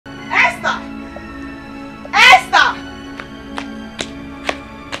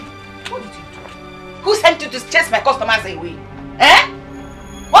sent you to chase my customers away? Eh?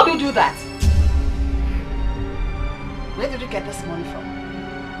 Why do you do that? Where did you get this money from?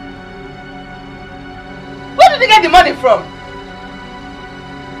 Where did you get the money from?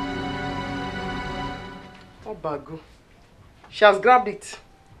 Oh, Bago. She has grabbed it.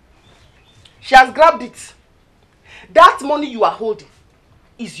 She has grabbed it. That money you are holding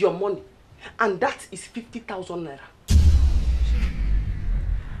is your money. And that is 50,000 naira.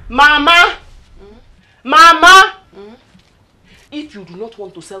 Mama! Mama! If you do not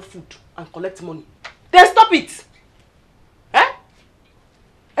want to sell food and collect money, then stop it. Eh?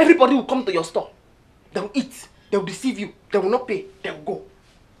 Everybody will come to your store. They will eat. They will deceive you. They will not pay. They will go.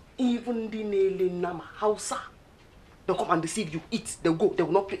 Even the Nele Nama Hausa. They'll come and deceive you. Eat. They'll go. They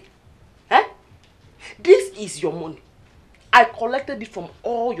will not pay. Eh? This is your money. I collected it from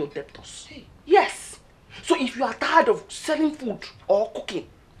all your debtors. Hey. Yes. So if you are tired of selling food or cooking,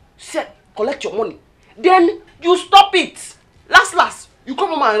 collect your money. Then you stop it. Last, you come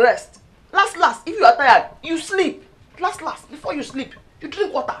home and rest. Last, if you are tired, you sleep. Last, before you sleep, you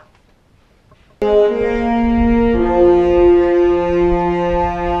drink water.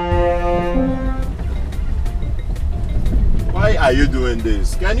 Why are you doing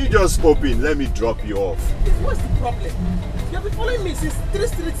this? Can you just hop in? Let me drop you off. What's the problem? You have been following me since 3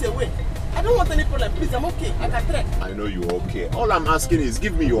 streets away. I don't want any problem. Please, I'm okay. I can trek. I know you're okay. All I'm asking is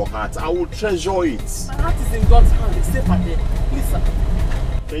give me your heart. I will treasure it. My heart is in God's hand. It's safe at there. Please, sir.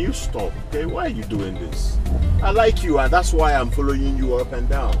 Can you stop? Okay, why are you doing this? I like you and that's why I'm following you up and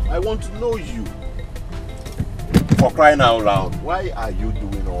down. I want to know you. For crying out loud, why are you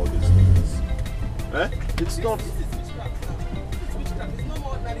doing all these things? Eh? It's not... This is witchcraft now. It's witchcraft. It's no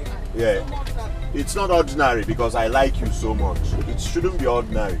more ordinary. Yeah. It's not ordinary because I like you so much. It shouldn't be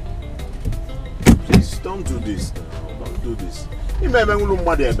ordinary. Please don't do this now. Don't do this.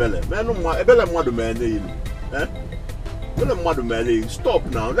 Stop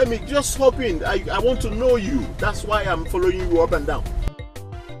now. Let me just hop in. I want to know you. That's why I'm following you up and down.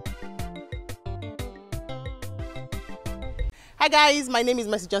 Hi guys, my name is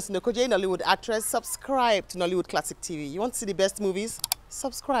Mercy Johnson Okoje, Nollywood actress. Subscribe to Nollywood Classic TV. You want to see the best movies?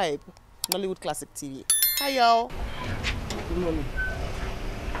 Subscribe to Nollywood Classic TV. Hi y'all. Good morning.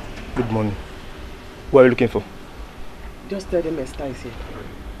 Good morning. Who are you looking for? Just tell them Esther is here.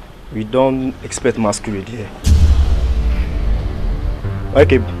 We don't expect masquerade here.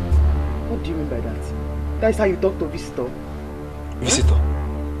 Okay. What do you mean by that? That is how you talk to a visitor? Visitor?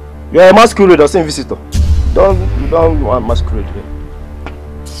 You are a masquerade or same visitor? You don't want masquerade here.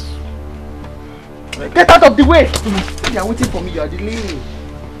 Get out of the way! You are waiting for me, you are delaying me.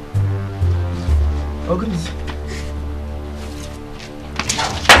 Oh goodness.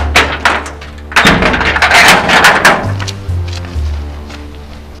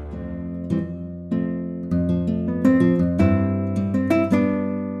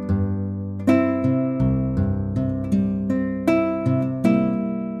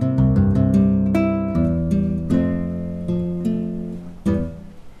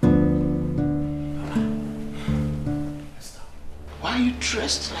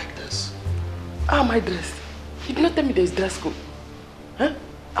 Dressed like this? How am I dressed? You did not tell me there is dress code. Huh?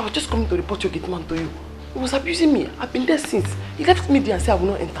 I was just coming to report your gate man to you. He was abusing me. I've been there since. He left me there and said I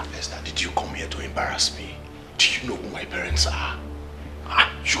will not enter. Esther, did you come here to embarrass me? Do you know who my parents are?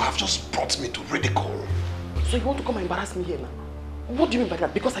 You have just brought me to ridicule. So you want to come and embarrass me here now? What do you mean by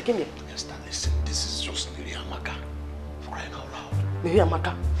that? Because I came here? Esther, listen, this is just Niriamaka. For crying out loud.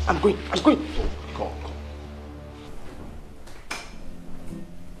 Niriamaka, I'm going. Go on.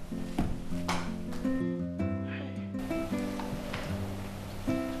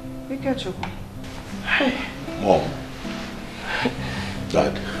 Hey. Mom.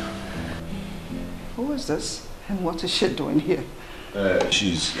 Dad. Who is this? And what is she doing here?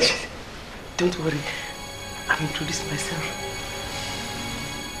 She's... Don't worry. I've introduced myself.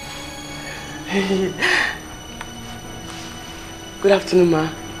 Good afternoon, ma.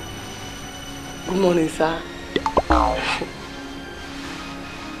 Good morning, sir.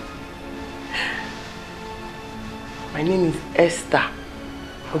 My name is Esther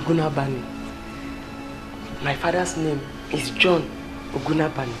Ogunabani. My father's name is John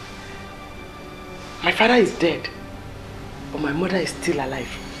Ogunabani. My father is dead, but my mother is still alive.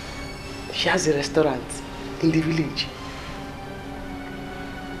 She has a restaurant in the village.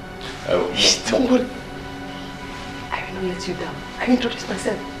 Don't worry. I will not let you down. I will introduce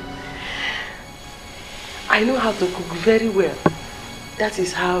myself. I know how to cook very well. That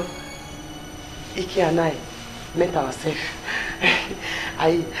is how Iki and I met ourselves.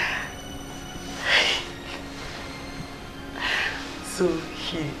 So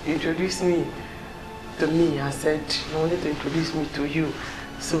he introduced me to me and said he wanted to introduce me to you.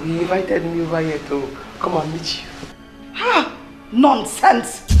 So he invited me over here to come and meet you. Ah,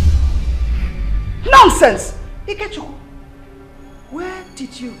 nonsense! Nonsense! Ikechukwu, where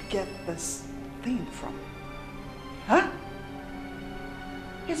did you get this thing from? Huh?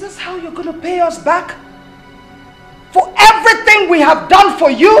 Is this how you're going to pay us back? For everything we have done for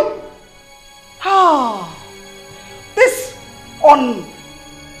you? Ah, this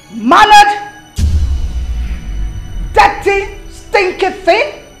unmannered, dirty, stinky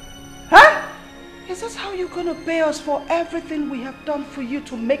thing? Huh? Is this how you're going to pay us for everything we have done for you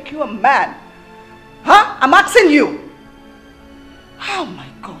to make you a man? Huh? I'm asking you. Oh my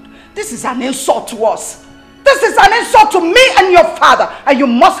God, this is an insult to us. This is an insult to me and your father, and you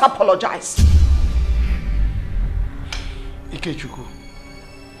must apologize. Ikechukwu,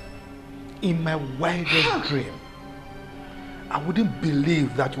 in my wildest dream, I wouldn't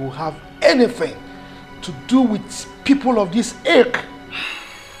believe that you will have anything to do with people of this ilk,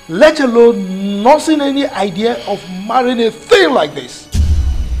 let alone nothing any idea of marrying a thing like this.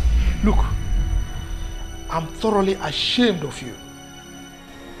 Look, I'm thoroughly ashamed of you.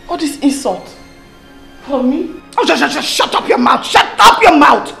 All this insult for me? Oh, shut up your mouth! Shut up your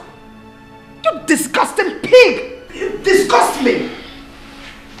mouth! You disgusting pig! You disgust me!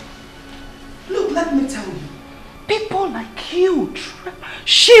 Look, let me tell you. People like you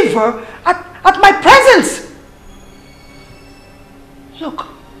shiver at my presence. Look,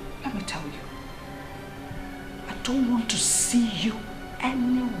 let me tell you. I don't want to see you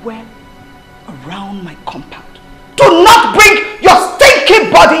anywhere around my compound. Do not bring your stinky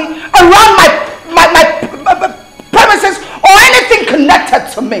body around my premises or anything connected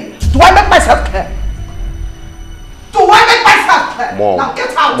to me. Do I make myself clear? Do I make myself clear? Mom. Now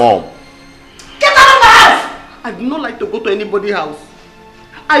get out. Mom. Get out of my house. I do not like to go to anybody's house.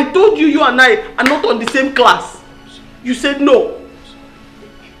 I told you you and I are not on the same class. You said no.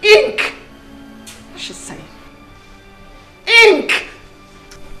 Ink. I should say. Ink.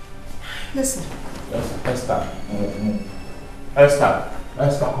 Listen. Esther. Esther,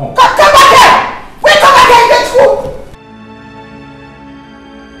 come. Come back here! Wait, come back here and get food!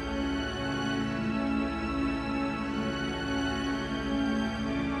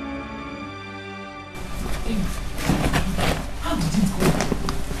 How did it go?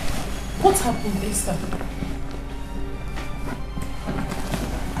 What happened, Esther?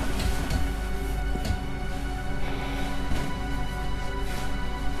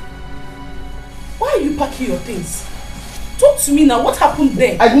 Why are you packing your things? Talk to me now. What happened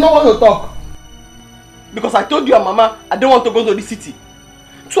there? I do not want to talk. Because I told you and Mama I don't want to go to the city.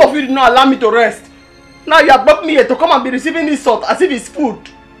 Two of you did not allow me to rest. Now you have brought me here to come and be receiving insult as if it's food.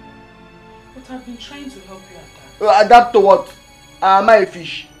 But I've been trying to help you adapt. Adapt to what? Am I a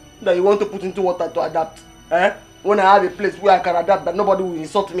fish that you want to put into water to adapt? Eh? When I have a place where I can adapt that nobody will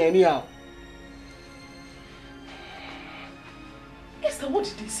insult me anyhow. Esther, what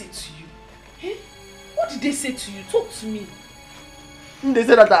did they say to you? Eh? What did they say to you? Talk to me. They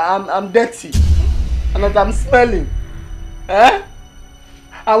say that I'm dirty and that I'm smelling. Eh?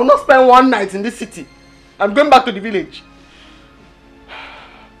 I will not spend one night in this city. I'm going back to the village.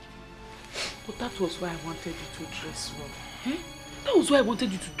 But that was why I wanted you to dress well. Eh? That was why I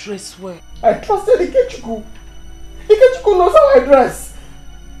wanted you to dress well. I trusted Ikechukwu. Ikechukwu knows how I dress.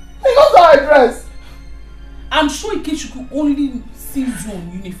 He knows how I dress. I'm sure Ikechukwu only sees you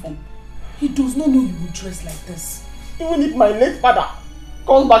on uniform. He does not know you will dress like this. Even if my late father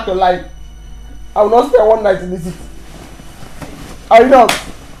comes back to life, I will not spend one night in the city. I will not.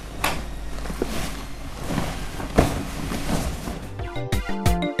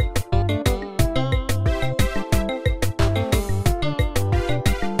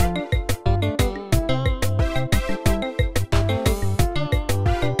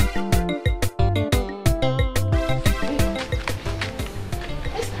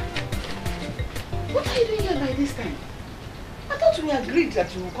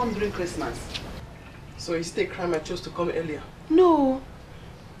 That you will come during Christmas. So is it a crime I chose to come earlier? No,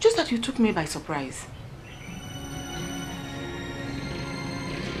 just that you took me by surprise.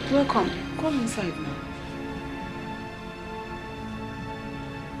 Welcome. Come inside now.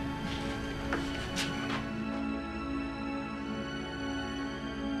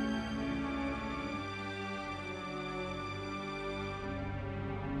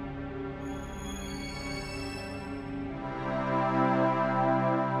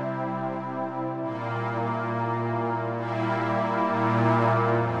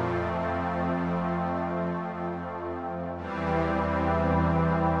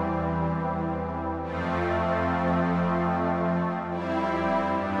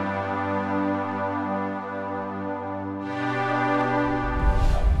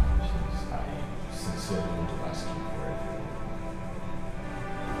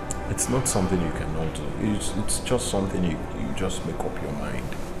 It's not something you cannot do. It's just something you just make up your mind.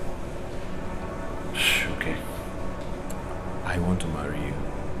 Okay. I want to marry you.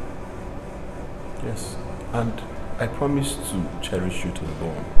 Yes. And I promise to cherish you to the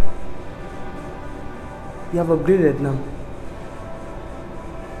bone. You have upgraded now.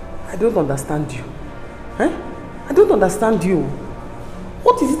 I don't understand you. Eh? I don't understand you.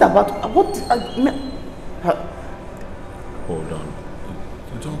 What is it about? Hold on.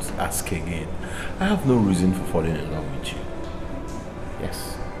 Don't ask again. I have no reason for falling in love with you.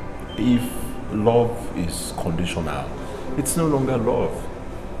 Yes. If love is conditional, it's no longer love.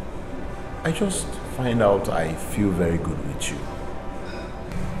 I just find out I feel very good with you.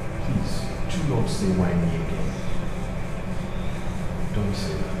 Please, do not say why me again. Don't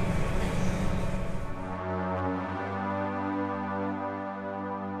say that.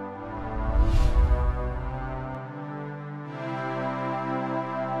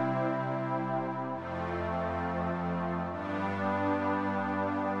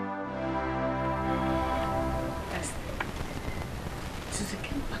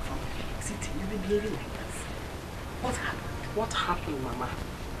 What happened, Mama,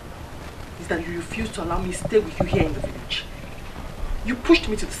 is that you refused to allow me to stay with you here in the village. You pushed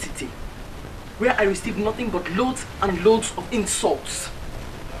me to the city, where I received nothing but loads and loads of insults.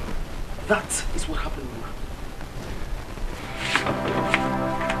 That is what happened, Mama.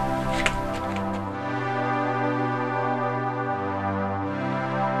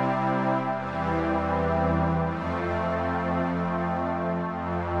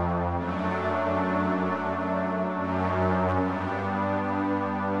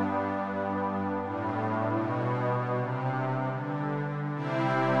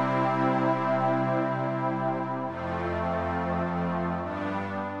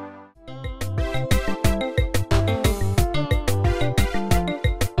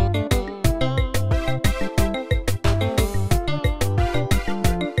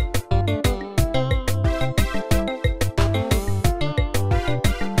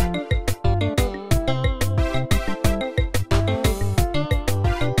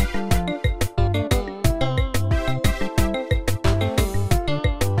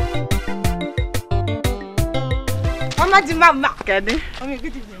 Mama, good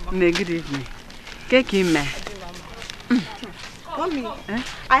evening. Good evening. Cake in me. Mommy,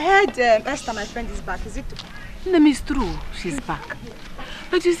 I heard Esther, my friend, is back. Is it true? No, it's true. She's back.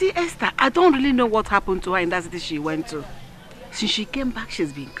 But you see, Esther, I don't really know what happened to her in that city she went to. Since she came back,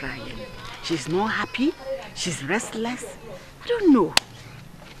 she's been crying. She's not happy. She's restless. I don't know.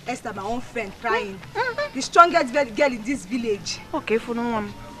 Esther, my own friend, crying. The strongest girl in this village. Okay, for no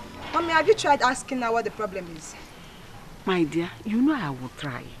one. Mommy, have you tried asking her what the problem is? My dear, you know I will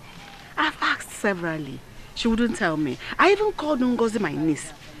try. I've asked severally. She wouldn't tell me. I even called Ngozi, my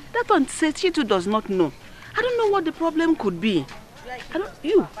niece. That one said she too does not know. I don't know what the problem could be.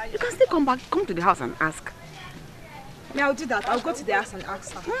 You can still come to the house and ask. May I'll do that. I'll go to the house and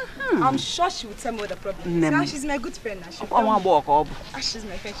ask her. I'm sure she will tell me what the problem is. She's my good friend. She's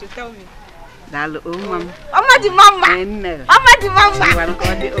my friend. She'll tell me. Emodi Mama. Emodi Mama.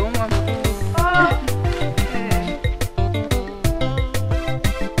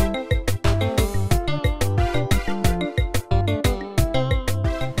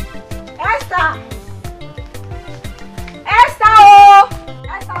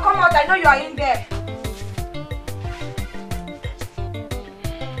 I know you are in there.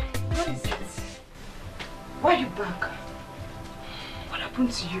 What is it? Why are you back? What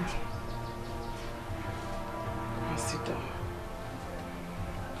happened to you? Sit down.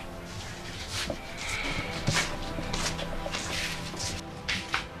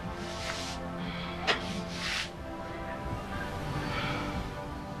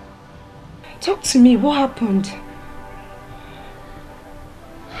 Talk to me. What happened?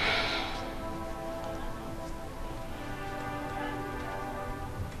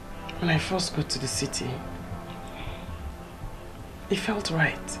 When I first got to the city, it felt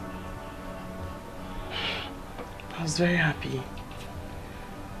right. I was very happy.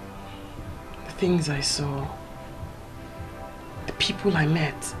 The things I saw, the people I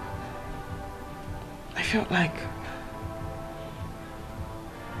met, I felt like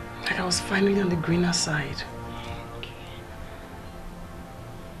I was finally on the greener side.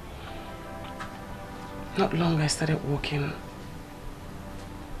 Not long I started walking.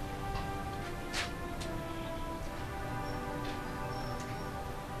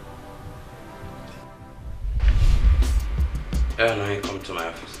 I know you come to my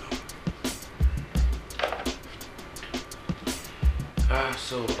office now.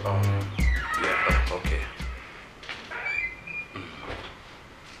 Yeah, okay.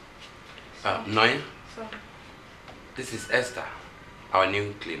 Noya? Sir. This is Esther, our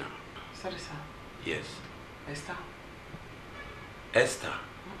new cleaner. Sorry, sir. Yes. Esther. Esther?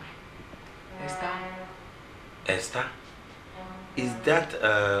 Esther. Esther? Is that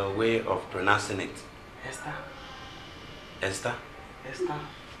a way of pronouncing it? Esther. Esther? Esther.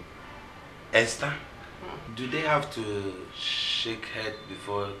 Esther? Do they have to shake head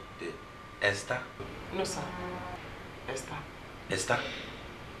before the Esther? No, sir. Esther. Esther?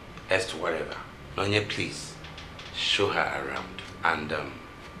 Esther, whatever. Nonya, please show her around and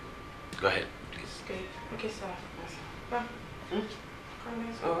go ahead, please. Okay. Okay, sir. Yes, sir.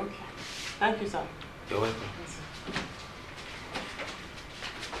 Oh, okay. Thank you, sir. You're welcome. Yes,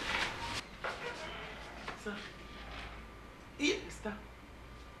 sir. Sir. Yeah. Esther.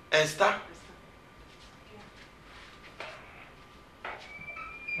 Esther?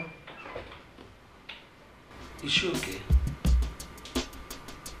 Is she okay?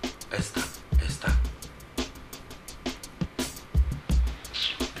 Esther, Esther.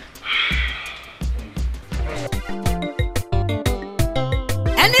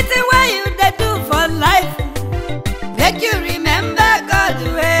 Anything where you they do for life, make you remember God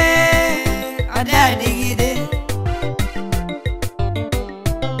way.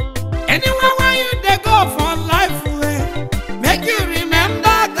 Anywhere where you they go for life way, make you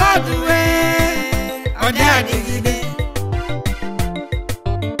remember God way.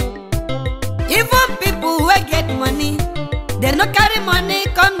 Even people who get money, they no carry money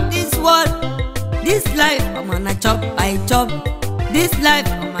come this world. This life, I'm gonna chop, I chop. This life,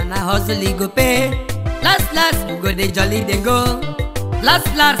 I'm gonna hustle, it go pay. Last, we go they jolly, they go. Last,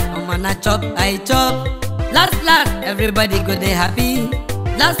 I'm gonna chop, I chop. Last, everybody go they happy.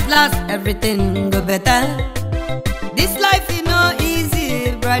 Last, everything go better. This life is no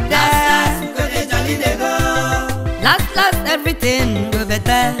easy, brother. Last, we go they jolly, they go. Last, everything go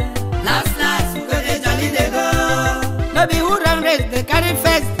better. Last, we go they jolly, they go. No be who run race, they carry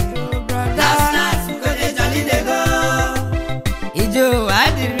first, brother. Last, we go they jolly, they go. Ijo,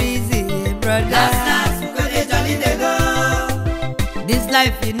 I the reason, brother. Last, we go they jolly, they go. This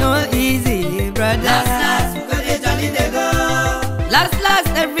life is no easy, brother. Last, we go they jolly, they go. Last,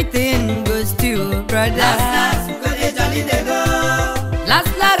 everything goes to, brother. Last, we go they jolly, they go.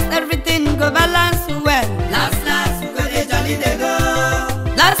 Last, everything go balance well. Last, we go they jolly, they go.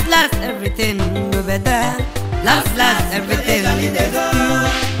 Last, everything go better. Last, everything go go.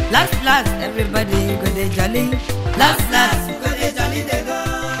 Last, everybody go they jolly. Last, go they jolly, they go.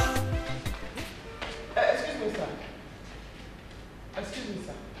 Excuse me, sir. Excuse me,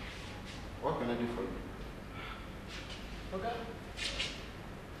 sir. What can I do for you? Okay.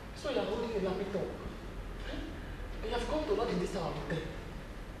 So you are holding a laptop. You have come to not in this our hotel.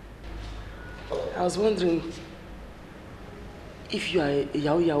 I was wondering if you are a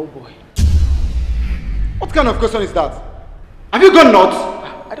Yahoo boy. What kind of question is that? Have you gone nuts?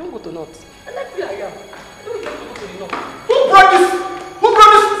 I don't go to nuts. I like where I am. I don't even go to the north. Who brought this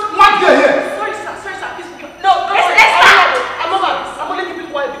mad girl here? Sorry, sir, please. No, I'm over. I'm only keeping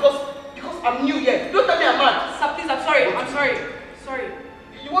quiet because I'm new here. Don't tell me I'm mad. Sir, please, I'm sorry. Sorry.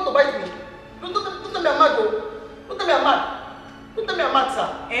 You want to bite me? Don't tell me I'm mad, though. Don't tell me I'm mad, sir.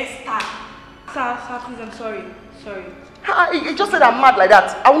 Esther. Sir, please, I'm sorry. You just said I'm mad like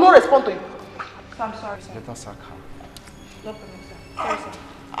that. I will not respond to you. Sir, I'm sorry, sir. Let us sack her. No problem, sir. Sorry, sir.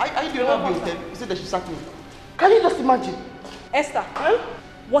 I do not be hotel. You said they should sack me. Can you just imagine? Esther,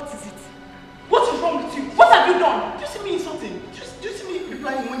 what is it? What is wrong with you? What have you done? Do you see me insulting? Do you see me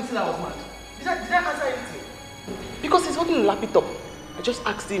replying when he said I was mad? Did I answer anything? Because he's holding a laptop. I just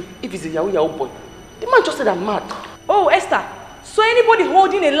asked him if he's a Yahoo boy. The man just said I'm mad. Oh, Esther. So anybody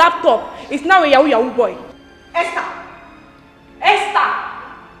holding a laptop is now a Yahoo boy? Esther!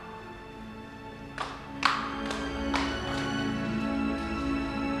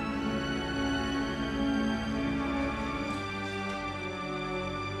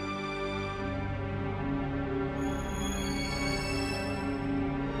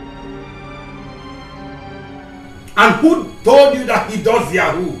 And who told you that he does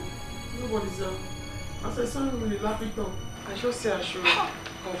Yahoo? Nobody, sir. As I saw him with the laptop, I just say I should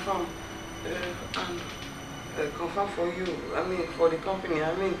confirm. And confirm for you, for the company,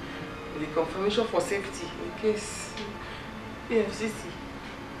 the confirmation for safety in case EFCC.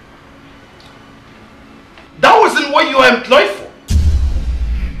 That wasn't what you were employed for.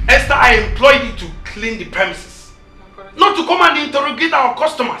 Esther, I employed you to clean the premises, not to come and interrogate our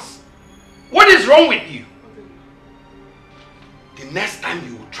customers. What is wrong with you? The next time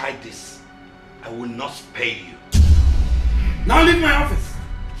you will try this, I will not spare you. Now leave my office.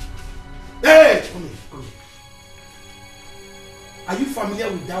 Hey, come here. Are you familiar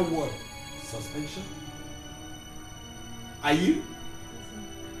with that word? Suspension? Are you?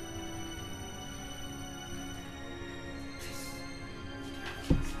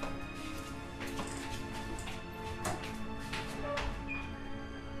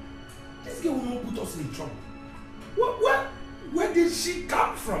 This girl will not put us in trouble. Where did she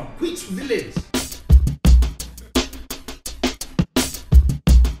come from? Which village?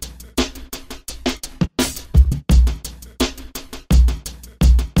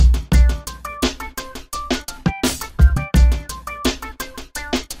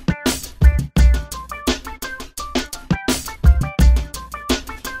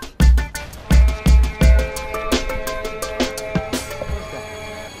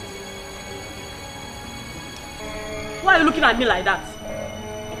 Why are you looking at me like that?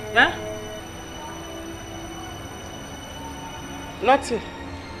 Yeah? Nothing.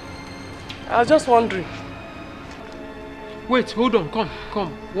 I was just wondering. Wait, hold on, come.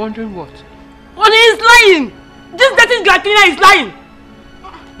 Wondering what? Honey, he's lying! This dirty guy cleaner is lying!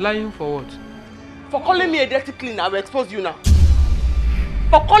 Lying for what? For calling me a dirty cleaner, I will expose you now.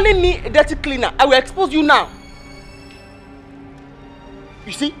 For calling me a dirty cleaner, I will expose you now.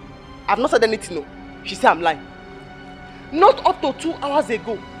 You see, I've not said anything, no. She said I'm lying. Not up to 2 hours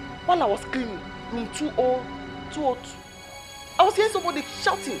ago, when I was cleaning room 202, I was hearing somebody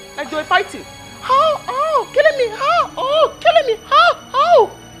shouting like they were fighting. How? Oh, killing me! How? Oh, killing me! How?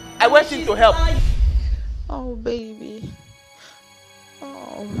 I went in to help. Oh, baby.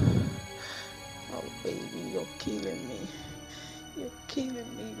 Oh, baby, you're killing me. You're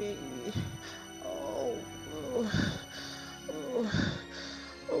killing me, baby.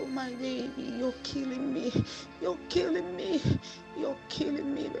 Oh, my baby, you're killing me. You're killing me. You're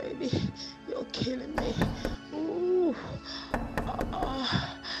killing me, baby. You're killing me. Ooh.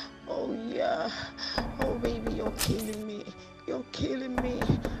 Oh, yeah. Oh, baby, you're killing me. You're killing me.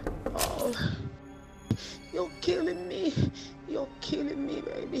 Oh, you're killing me. You're killing me,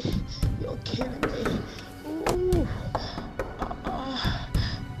 baby. You're killing me. Ooh.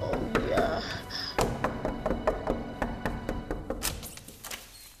 Oh, yeah.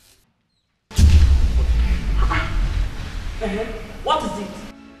 What is it?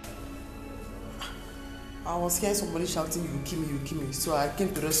 I was hearing somebody shouting, you kill me, so I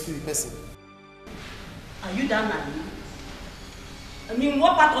came to rescue the person. Are you that naive? I mean,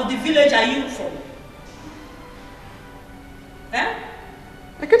 what part of the village are you from? Eh?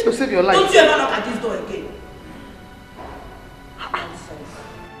 I came to save your life. Don't you ever knock at this door again. Nonsense.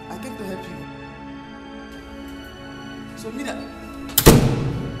 I came to help you. So, Mina.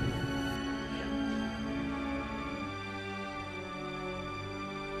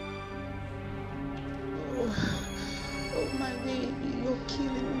 Oh, my baby, you're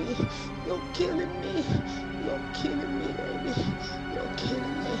killing me. You're killing me. You're killing me, baby. You're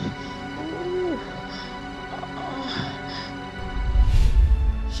killing me. Ooh.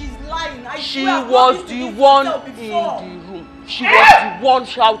 She's lying. She was the one in the room. She was the one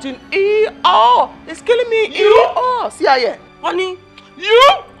shouting, E-oh! It's killing me, E-oh! See her here. Honey,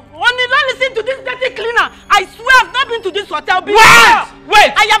 Honey, don't listen to this dirty cleaner. I swear I've not been to this hotel before.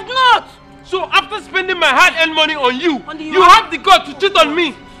 Wait! I have not! So after spending my hard-earned money on you, Honey, you have the gut to cheat on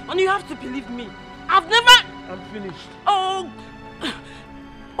me? Honey, you have to believe me. I've never... I'm finished. Oh...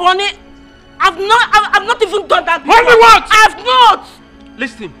 Honey, I've not even done that before. Honey, what? I've not!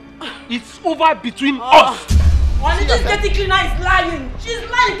 Listen, it's over between us. Honey, this dirty cleaner is lying. She's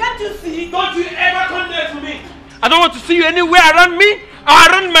lying, can't you see? Don't you ever come there to me. I don't want to see you anywhere around me or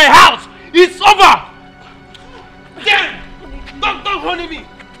around my house. It's over. Damn! Don't honey me.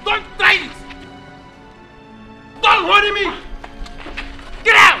 Don't try it. Don't honey me.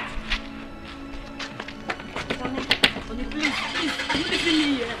 Get out! Honey, please, you listen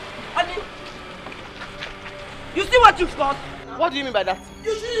me here. Honey, you see what you've got? What do you mean by that?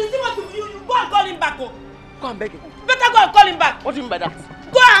 You see what you go and call him back, oh. Go and beg him. Better go and call him back. What do you mean by that?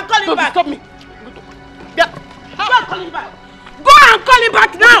 Go and call him back. Stop me. Yeah. Go and call him back. Go and call him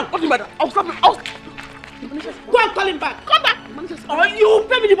back now. What do you mean by that? I'll stop him. Go and call him back. Come back. Or you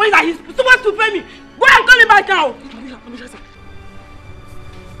pay me the money that he's supposed to pay me. Go and call him back now.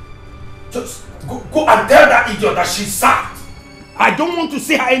 Just go and tell that idiot that she's sacked. I don't want to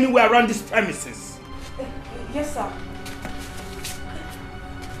see her anywhere around this premises. Yes, sir.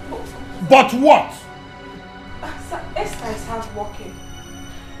 But what? Sir, Esther is hardworking.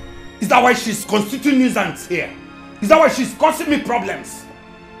 Is that why she's constituting nuisance here? Is that why she's causing me problems?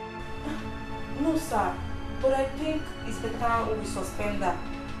 No, sir. But I think it's better we suspend her.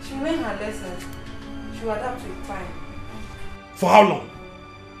 She will learn her lessons. She will adapt with time. For how long?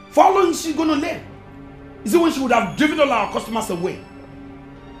 For how long is she going to learn? Is it when she would have driven all our customers away?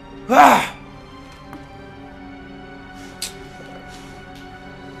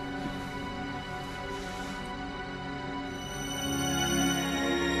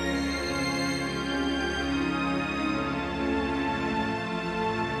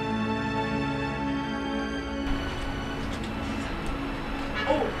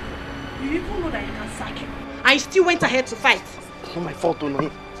 Oh, you even know that you can sack him. And you still went ahead to fight. It's not my fault, Onuoha.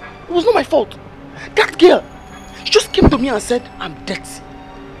 It was not my fault. That girl, she just came to me and said, I'm dirty.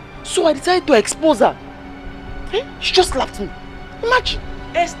 So I decided to expose her. She just slapped me. Imagine.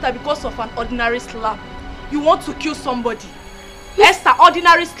 Esther, because of an ordinary slap, you want to kill somebody. No. Esther,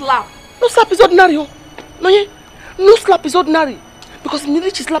 ordinary slap. No slap is ordinary, oh. No slap is ordinary. Because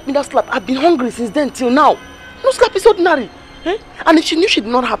immediately she slapped me that slap, I've been hungry since then till now. No slap is ordinary. And if she knew she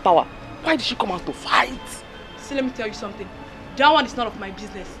did not have power, why did she come out to fight? See, let me tell you something. That one is none of my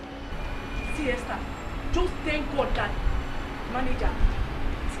business. See, Esther, just thank God that manager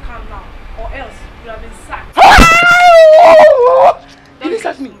is calm now, or else you have been sacked. Did he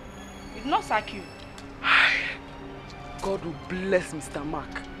sack me? He did not sack you. God will bless Mr.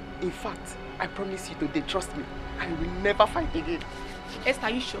 Mark. In fact, I promise you today, trust me, I will never fight again. Esther,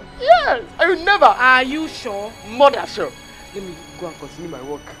 are you sure? Yes, I will never. Are you sure? More than sure. Let me go and continue my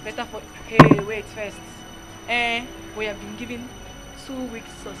work. Better for... Hey, wait first. We have been given 2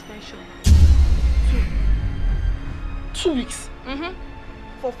 weeks suspension. 2 weeks?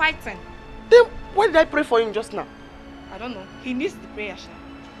 For fighting. Then why did I pray for him just now? I don't know. He needs the prayer, Sha.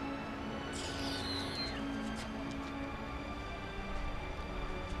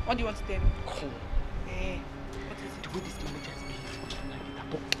 What do you want to tell me? Come. What is it? The way this manager is behaving,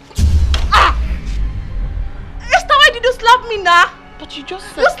 ah! Esther, why did you slap me now? But you just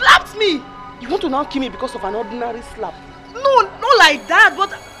said... You slapped me! You want to now kill me because of an ordinary slap? No, not like that, but...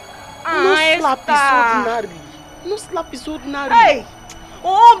 No slap is ordinary. No slap is ordinary. Hey!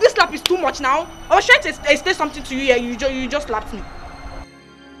 Oh, this slap is too much now. I was trying to say something to you here, you just slapped me.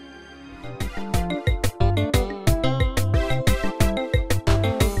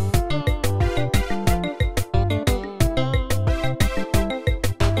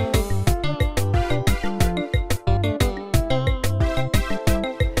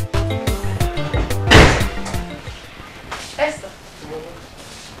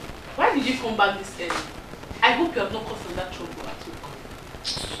 Back this early. I hope you have not caused that trouble at work.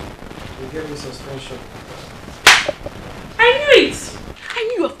 They gave me suspension. I knew it! I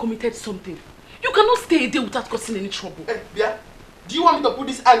knew you have committed something. You cannot stay a day without causing any trouble. Hey, Bia, do you want me to put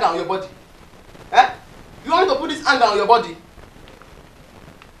this anger on your body? You want me to put this anger on your body?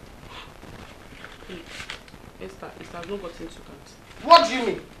 Esther, I've not gotten to that. What do you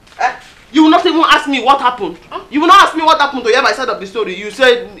mean? You will not even ask me what happened. Huh? You will not ask me what happened to hear my side of the story. You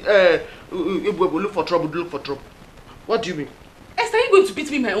said, we'll look for trouble, look for trouble. What do you mean? Esther, are you going to beat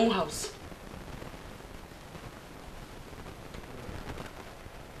me in my own house?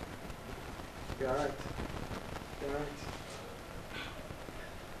 You're right. You're right.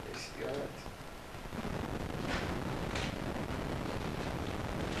 Yes, you're right.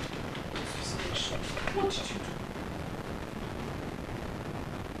 What did you do?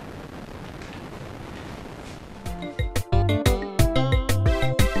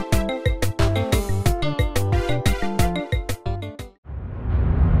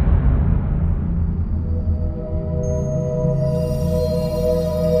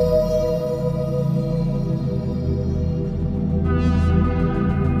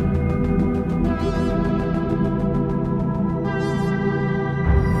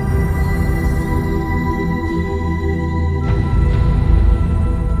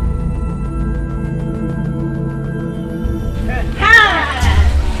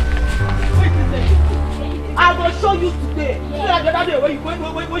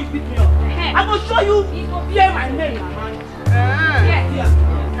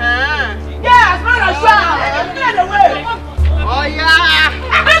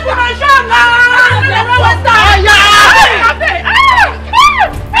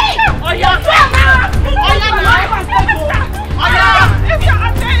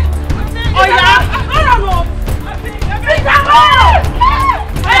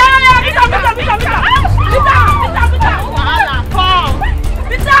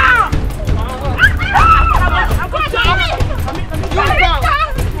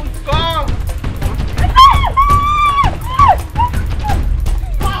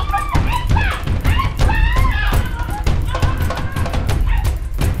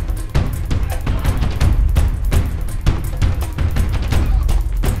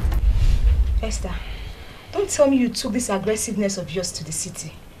 Took this aggressiveness of yours to the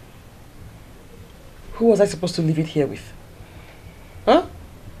city. Who was I supposed to leave it here with? Huh?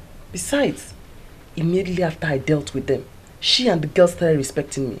 Besides, immediately after I dealt with them, she and the girls started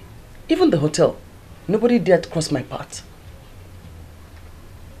respecting me. Even the hotel. Nobody dared cross my path.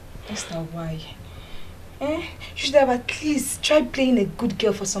 Esther, why? You should have at least tried playing a good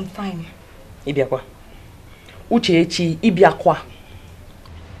girl for some time. Ibiakwa. Uchechi Ibiakwa.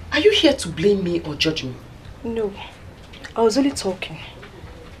 Are you here to blame me or judge me? No. I was only talking.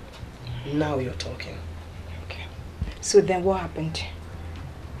 Now you're talking. Okay. So then what happened?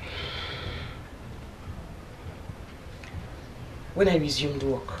 When I resumed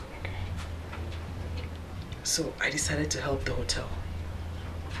work, so I decided to help the hotel.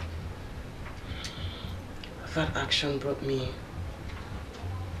 That action brought me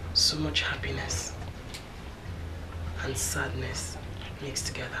so much happiness and sadness mixed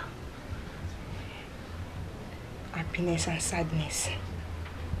together. Happiness and sadness.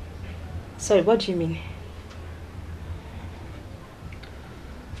 Sorry, what do you mean?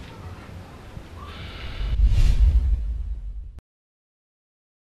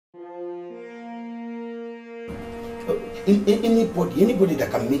 Anybody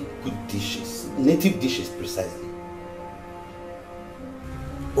that can make good dishes, native dishes precisely.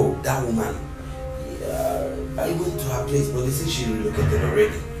 Oh, that woman. I went to her place, but they said she relocated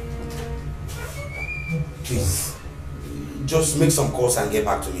already. Please, just make some calls and get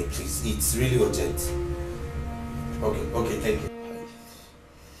back to me, please. It's really urgent. Okay, thank you.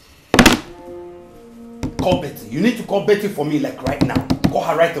 Call Betty. You need to call Betty for me, like right now. Call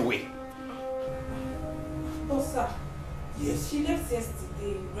her right away. Oh, sir. Yes. She left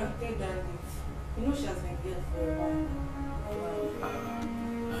yesterday, granted that leave. You know she has been there for a while.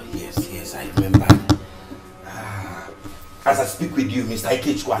 Yes, I remember. As I speak with you, Mr.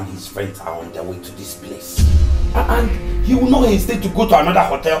 Ikechukwu and his friends are on their way to this place. And he will not hesitate to go to another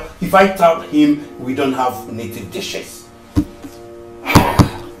hotel if I tell him we don't have native dishes. That's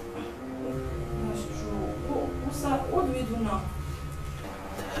true. Oh, sir, what do we do now?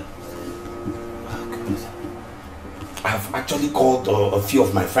 I've actually called a few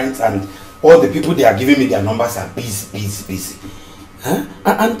of my friends, and all the people they are giving me their numbers are busy. Huh?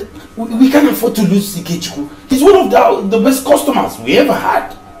 And we can't afford to lose Ikechukwu. He's one of the best customers we ever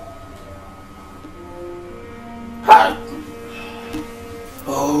had. Huh?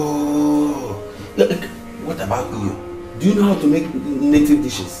 Oh, look, what about you? Do you know how to make native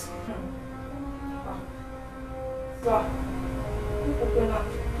dishes?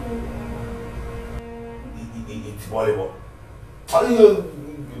 It's volleyball. How do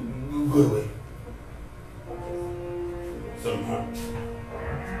you go away? Somehow.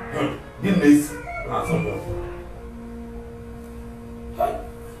 Didn't miss. Somehow.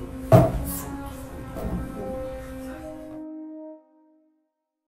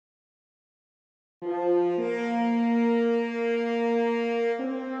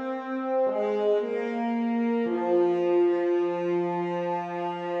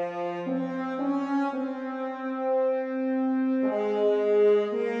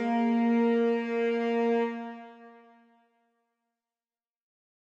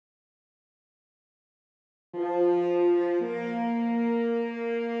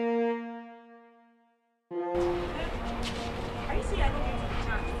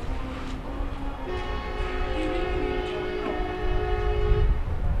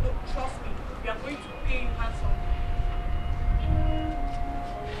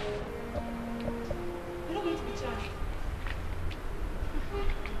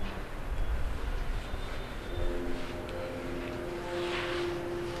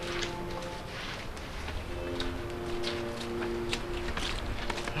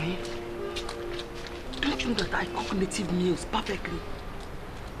 Native meals perfectly.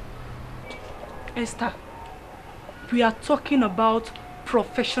 Esther, we are talking about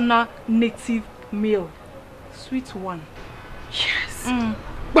professional native meal. Sweet one. Yes.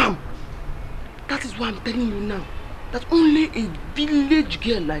 Bam! That is why I'm telling you now that only a village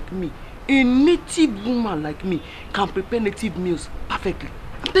girl like me, a native woman like me, can prepare native meals perfectly.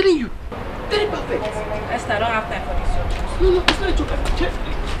 I'm telling you. Very perfect. Esther, I don't have time for this joke. No, it's not a joke.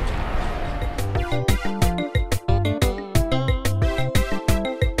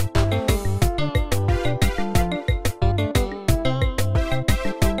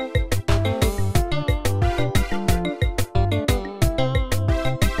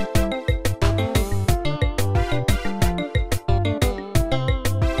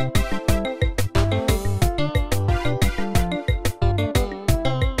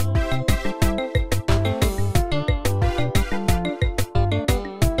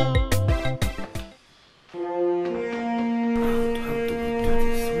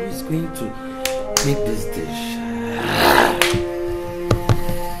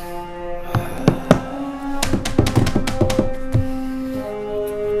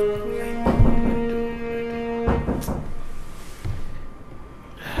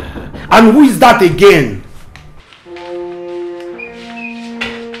 And who is that again? Lisa,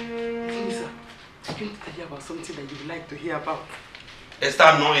 I'm going to tell you about something that you would like to hear about. Esther,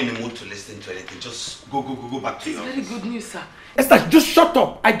 I'm not in the mood to listen to anything. Just go back to your It's very good news, sir. Esther, just shut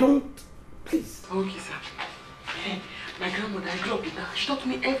up. I don't... Please. Okay, sir. Hey, my grandmother, I grew up with her. She taught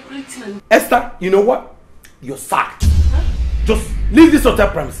me everything. And... Esther, you know what? You're sacked. Huh? Just leave this hotel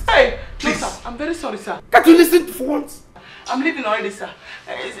premises. Hey, please. No, sir. I'm very sorry, sir. Can't you listen for once? I'm leaving already, sir.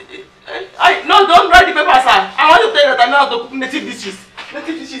 No, don't write the paper, sir. I want to tell you that I know how to cook native dishes.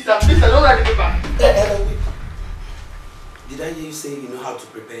 Native dishes, sir. Please, sir, don't write the paper. Did I hear you say you know how to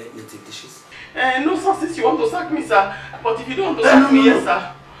prepare native dishes? No, sir, since you want to sack me, sir. But if you don't want to sack me, yes,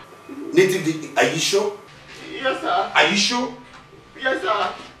 sir. Native dishes, are you sure? Yes, sir. Are you sure? Yes,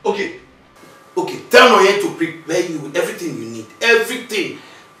 sir. Okay, tell Noye to prepare you with everything you need. Everything.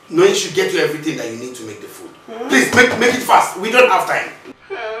 Noye should get you everything that you need to make the food. Please, make it fast. We don't have time.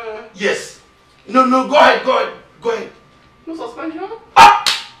 Yes. No, go ahead. No suspension?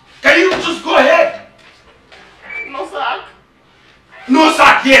 Can you just go ahead? No sack? No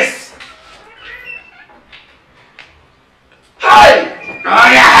sack, yes.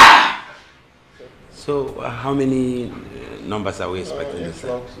 Hi! So, how many numbers are we expecting this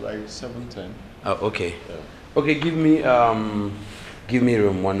time? Like 710. Oh, okay. Yeah. Okay, give me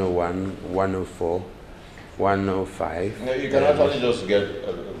room 101, 104, 105. No, you can actually just get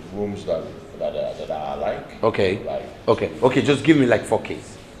rooms that are like. Okay. Okay, just give me like 4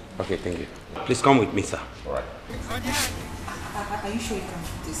 Ks. Okay, thank you. Please come with me, sir. All right. Are you sure you can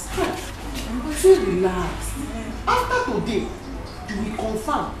do this? I'm so relaxed. After today, you will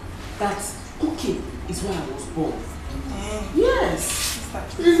confirm that cooking is where I was born. Yes.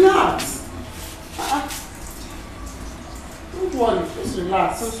 Relax. Don't worry, just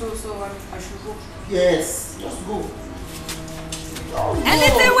relax. So I should go? Yes, just go.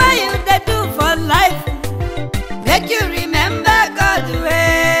 Anything where you they do for life, make you remember God way.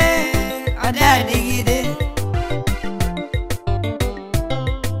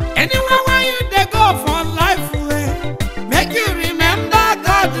 Anywhere where you they go for life way, make you remember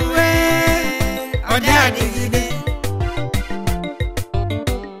God way.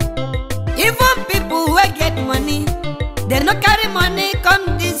 Even people who get money, they no carry money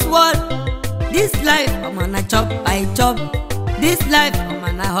come this world. This life, I'm gonna chop, I chop. This life, I'm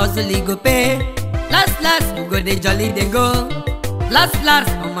gonna hustle, it go pay. Last, we go they jolly, they go. Last,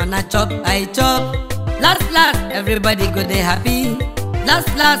 I'm gonna chop, I chop. Last, everybody go they happy.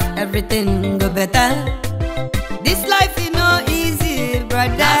 Last, everything go better. This life is no easy,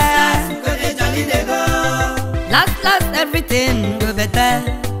 brother. Last, go they jolly, they go. Last, everything go better.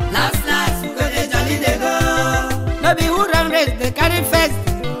 Last, go they jolly, they go. No be who run race, they carry first.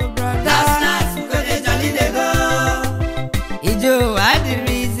 Last, go they jolly, they go. Ijo, I the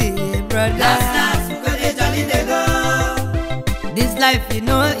reason, brother. Last, go they jolly, they go. This life is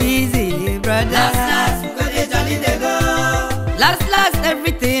no easy, brother. Last, go they jolly, they go. Last,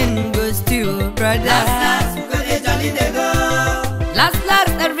 everything goes to, brother. Last, go they jolly, they go. Last,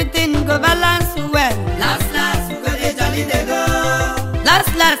 everything go balance well. Last, go they jolly, they go.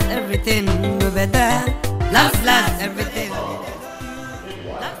 Last, everything go better. Last, everything.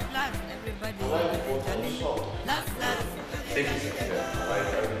 Last, everybody go jolly. Last. Thank you, sir. I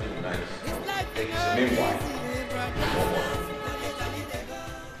like everything nice. Thank you, sir. Meanwhile,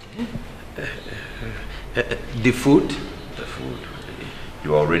 the food? The food.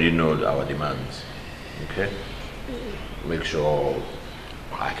 You already know our demands. Okay? Make sure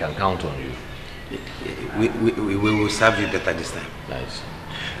I can count on you. We will serve you better this time. Nice.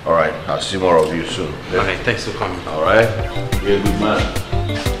 All right, I'll see more of you soon. Okay? All right, thanks for coming. All right? You're a good man.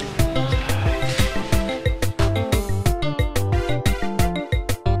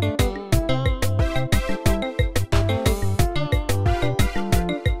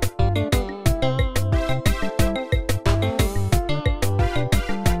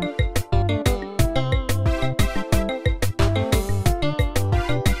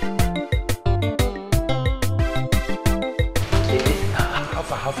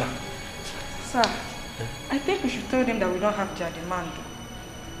 Don't have their demand.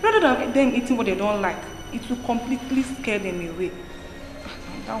 Rather than them eating what they don't like, it will completely scare them away.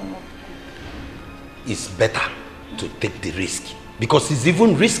 That will not. It's better to take the risk because it's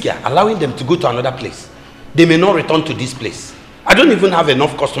even riskier allowing them to go to another place. They may not return to this place. I don't even have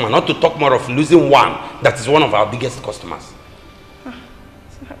enough customer not to talk more of losing one that is one of our biggest customers.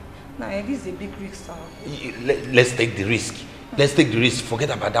 Nah, this is a big risk, sir. Let's take the risk. Let's take the risk. Forget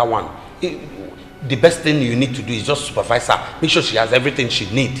about that one. The best thing you need to do is just supervise her. Make sure she has everything she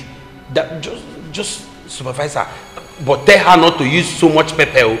needs. Just supervise her. But tell her not to use so much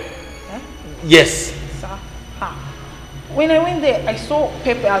pepper. Yes. Sir, when I went there, I saw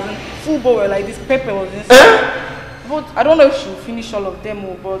pepper as in full bowl like this. Pepper was inside. But I don't know if she'll finish all of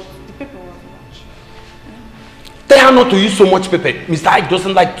them, but the paper was much. Tell her not to use so much pepper. Mr. Ike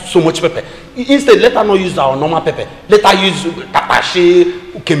doesn't like so much pepper. Instead, let her not use our normal pepper. Let her use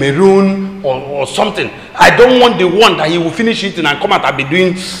Tapache, Cameroon, or something. I don't want the one that he will finish eating and come out and be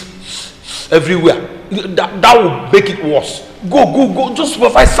doing everywhere. That will make it worse. Go. Just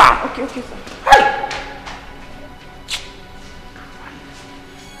supervise her. Okay, sir. Hey!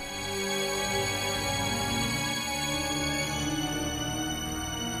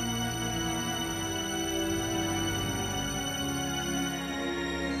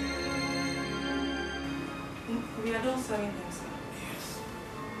 We are done serving them, sir. Yes.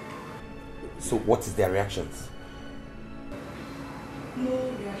 So what is their reactions? No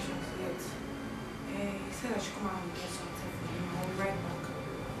reactions yet. He said I should come out and get something for him. I'll be right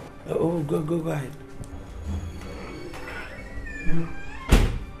back. Oh, go ahead.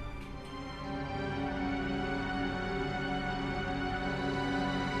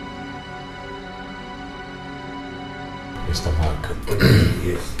 Mr. Mark.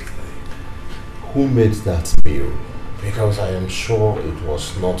 Yes. Who made that meal? Because I am sure it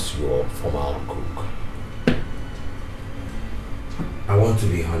was not your former cook. I want to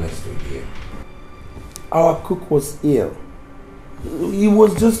be honest with you. Our cook was ill. It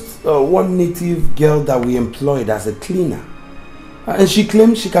was just one native girl that we employed as a cleaner. And she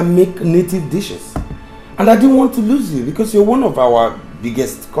claimed she can make native dishes. And I didn't want to lose you because you're one of our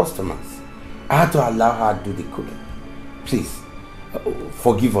biggest customers. I had to allow her to do the cooking. Please,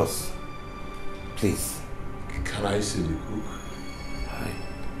 forgive us. Please. Can I see the cook? Hi.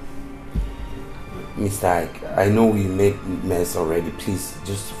 Mr. Ike, I know we made mess already. Please,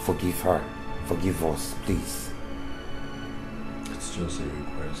 just forgive her. Forgive us, please. It's just a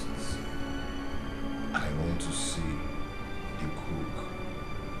request. I want to see the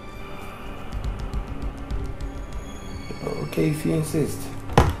cook. Okay, if you insist.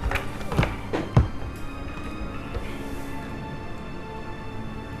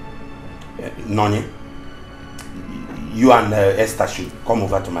 Nonye, you and Esther should come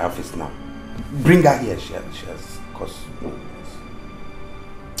over to my office now. Bring her here. She has caused.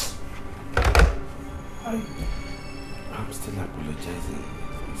 I'm still apologizing,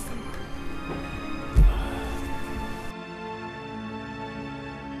 Mr.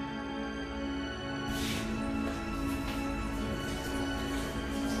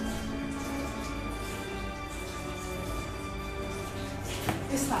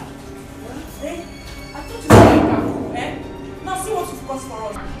 Esther, I thought you said eh? Now see what you've caused for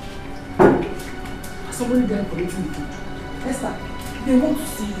us. Somebody there collecting the food. Esther, they want to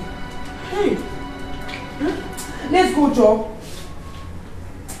see you. Hey! Let's go, Joe.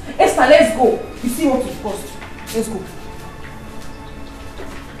 Esther, let's go. You see what you've caused. Let's go.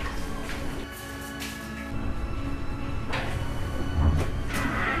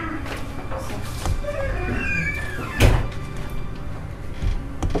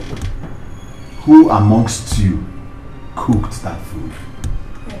 Who amongst you cooked that food?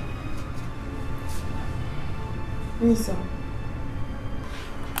 Me, sir.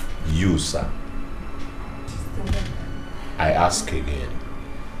 You, sir. I ask again.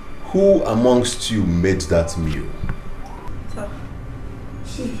 Who amongst you made that meal? Sir.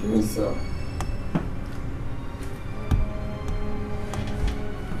 Me, sir.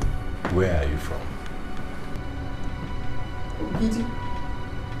 Where are you from? Ogidi.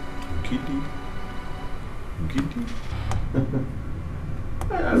 Ogidi?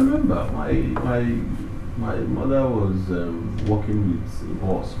 I remember my mother was working with a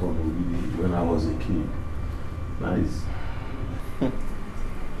horse from Ogidi when I was a kid. Nice.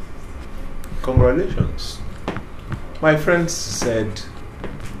 Congratulations. My friends said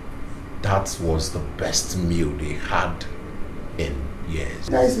that was the best meal they had in years.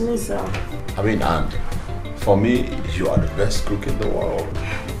 That's me, sir. I mean, and for me, you are the best cook in the world.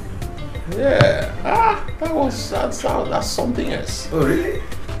 Yeah. That's something else. Oh, really?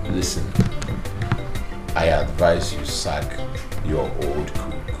 Listen, I advise you sack your old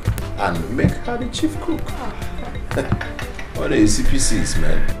cook and make her the chief cook. What are your CPCs,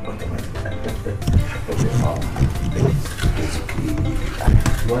 man?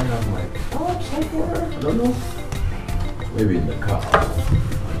 Do I have my car somewhere? I don't know. Maybe in the car.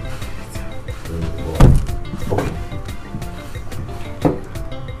 Okay.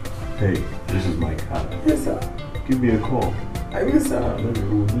 Hey, this is my car. Yes, sir. Give me a call. I will, sir. Maybe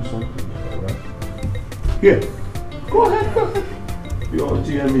we'll do something, alright? Here. Go ahead. Your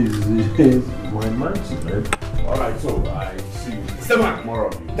GM is my mansion, man. Alright, so I see you. Mr. Mark, More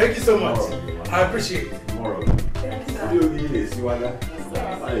of you. thank you so much. More of you, man. I appreciate it. More of you. Thank you, sir. How do you get it, Siwaga?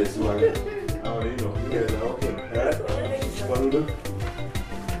 How do you know? Yeah, okay. What do you do?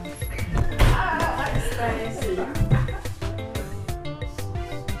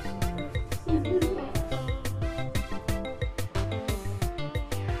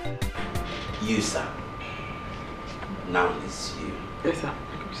 You, sir. Now it's you. Yes, sir.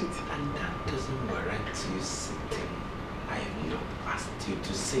 And that doesn't warrant you sitting. I have not asked you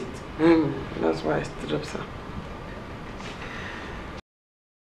to sit. That's why I stood up, sir.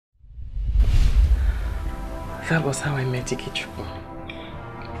 That was how I met Ikechukwu.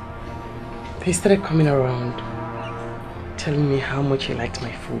 He started coming around, telling me how much he liked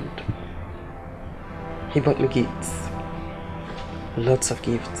my food. He bought me gifts. Lots of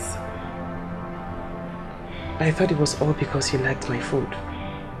gifts. I thought it was all because he liked my food.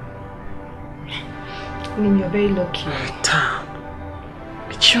 I mean, you're very lucky. Damn.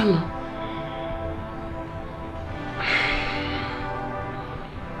 Bichono.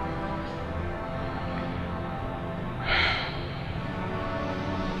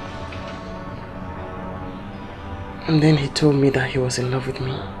 And then he told me that he was in love with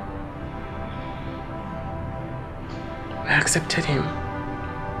me. I accepted him.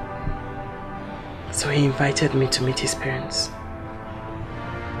 So he invited me to meet his parents.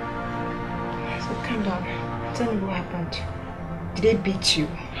 So calm down. Tell me what happened. Did they beat you?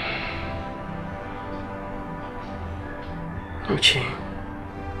 Uche,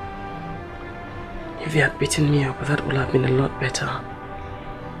 if they had beaten me up, that would have been a lot better.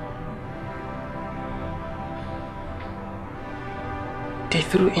 They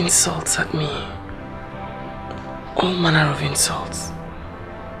threw insults at me. All manner of insults.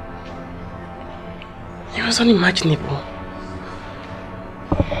 It was unimaginable.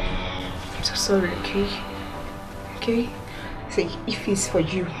 I'm so sorry, okay? Okay? Say, if it's for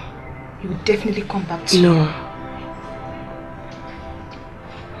you, you will definitely come back to me. No.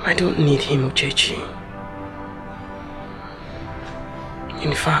 I don't need him, Uchechi.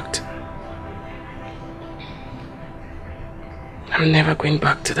 In fact, I'm never going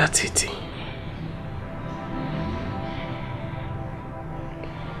back to that city.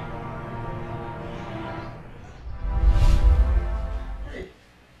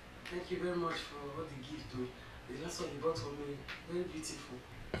 Thank you very much for all the gift. The last one you bought for me, very beautiful.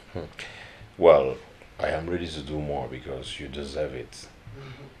 Well, I am ready to do more because you deserve it.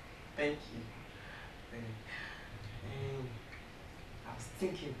 Thank you. I was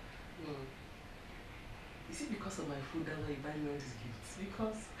thinking, is it because of my food that you buy me all these gifts?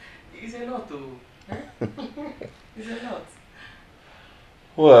 Because it's a lot, though. It's a lot.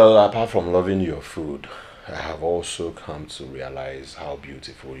 Well, apart from loving your food, I have also come to realize how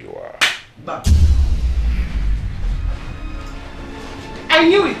beautiful you are. But I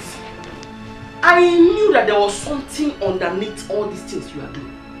knew it. I knew that there was something underneath all these things you are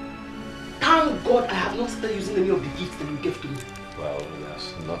doing. Thank God I have not started using any of the gifts that you gave to me. Well,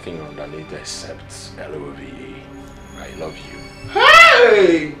 there's nothing underneath except LOVE. I love you.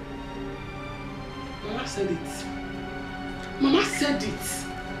 Hey! Mama said it. Mama said it.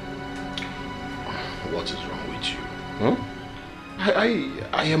 What is wrong with you? Huh?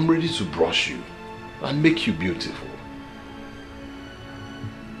 I am ready to brush you and make you beautiful.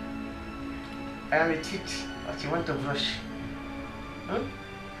 I am a tit, but you want to brush. Huh?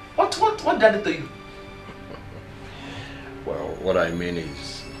 What did I do to you? Well, what I mean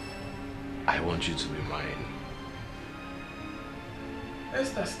is, I want you to be mine.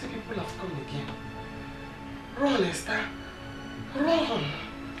 Esther, still people have come again. Run, Esther. Run.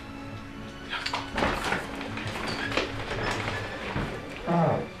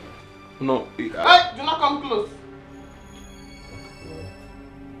 No. Hey, do not come close.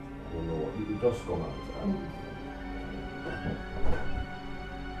 I don't know what. You just come out.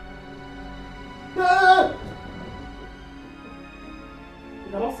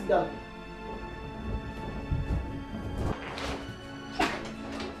 You cannot sit down.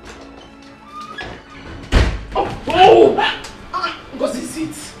 Oh! What is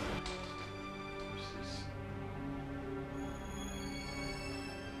it?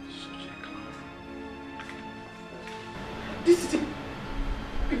 This is it.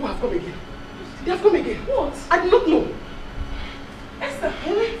 People have come again. They have come again. What? I do not know. Esther,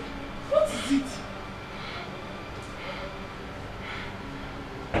 what is it?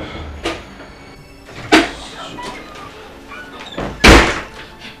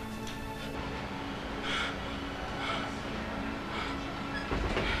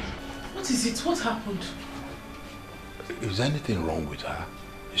 What is it? What happened? Is anything wrong with her?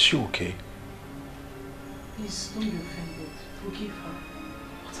 Is she okay? Please, don't be offended. Forgive her.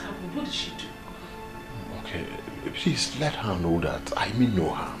 What happened? What did she do? Okay, please let her know that I mean no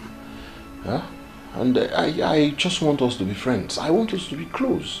harm. Huh? And I just want us to be friends. I want us to be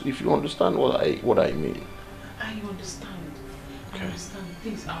close, if you understand what I mean. I understand. Okay. I understand.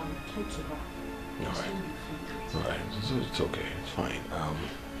 Please, I will talk to her. Alright, it's okay, it's fine.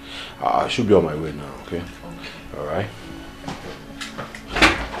 I should be on my way now, okay? Alright.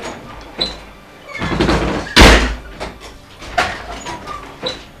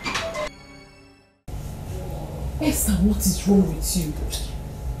 Esther, what is wrong with you?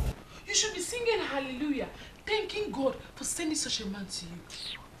 You should be singing hallelujah, thanking God for sending such a man to you.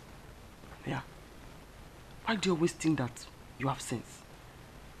 Yeah. Why do you always think that you have sense?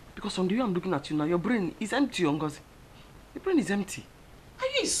 Because from the way I'm looking at you now, your brain is empty, Ngozi. Your brain is empty. Are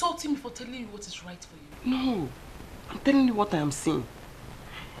you insulting me for telling you what is right for you? No. I'm telling you what I am saying.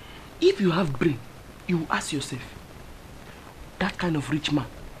 If you have brain, you will ask yourself, that kind of rich man,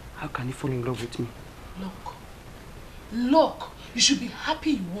 how can he fall in love with me? Look. Look. You should be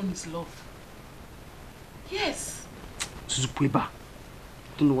happy you won his love. Yes. Suzupueba, I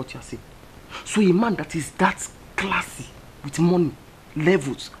don't know what you are saying. So a man that is that classy, with money,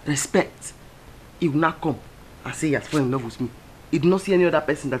 levels, respect, he will not come and say he has fallen in love with me. He will not see any other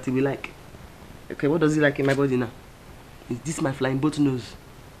person that he will like. Okay, what does he like in my body now? Is this my flying boat nose?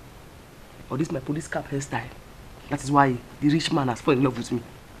 Or this my police cap hairstyle? That is why the rich man has fallen in love with me.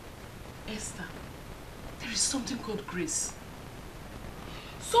 Esther, there is something called grace.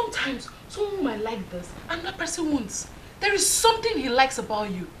 Sometimes someone might like this and that person won't. There is something he likes about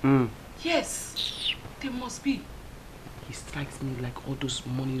you. Yes, there must be. He strikes me like all those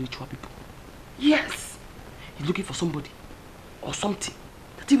money ritual people. Yes! He's looking for somebody or something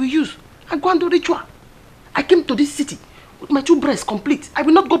that he will use and go and do ritual. I came to this city with my 2 breasts complete. I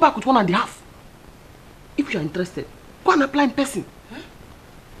will not go back with 1.5. If you are interested, go and apply in person. Huh?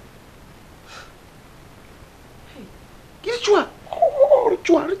 Hey. Ritual! Oh,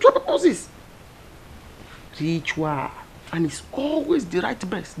 ritual purposes. Ritual. And it's always the right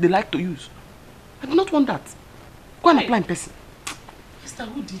breast they like to use. I do not want that. Go and apply in person. Esther,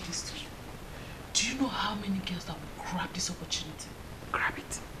 who did this to you? Do you know how many girls that will grab this opportunity? Grab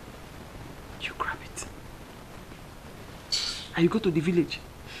it. You grab it. And you go to the village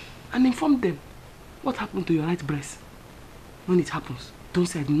and inform them what happened to your right breast. When it happens, don't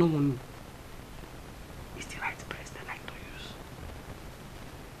say I did not want you. It's the right breast they like to use.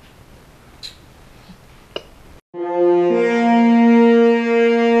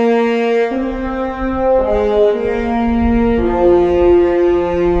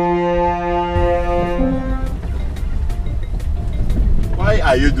 Why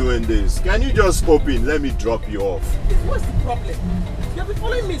are you doing this? Can you just hop in? Let me drop you off. What's the problem? You've been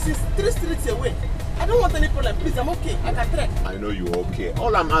following me since 3 streets away. I don't want any problem. Please, I'm okay. I can trek. I know you're okay.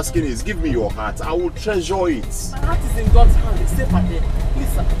 All I'm asking is give me your heart. I will treasure it. My heart is in God's hand. It's safe at there. Please,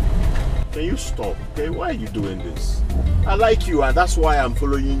 sir. Can you stop? Okay, why are you doing this? I like you and that's why I'm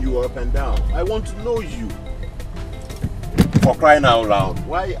following you up and down. I want to know you. For crying out loud,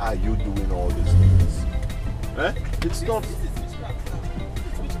 why are you doing all these things? Eh? It's not...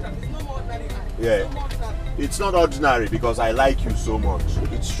 Yeah, it's not ordinary because I like you so much.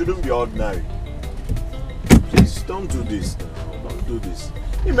 It shouldn't be ordinary. Please don't do this now. Don't do this.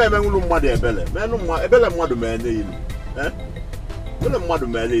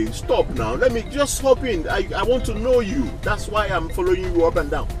 Stop now. Let me just hop in. I want to know you. That's why I'm following you up and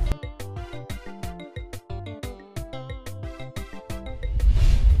down.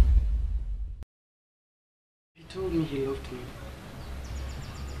 He told me he loved me.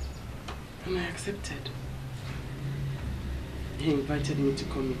 And I accepted. He invited me to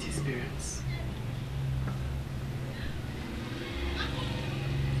come meet his parents.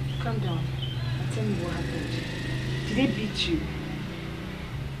 Calm down and tell me what happened. Did they beat you?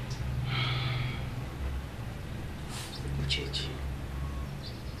 Uchechi,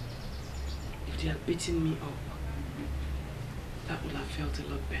 if they had beaten me up, that would have felt a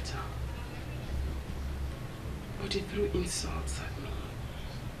lot better. But they threw insults at me.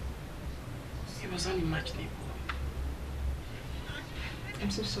 It was unimaginable.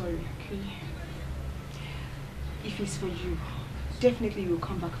 I'm so sorry, okay? If it's for you, definitely we'll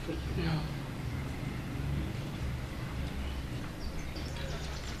come back for you. No.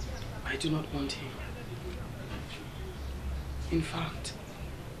 I do not want him. In fact,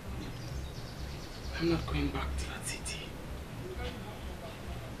 I'm not going back to that city.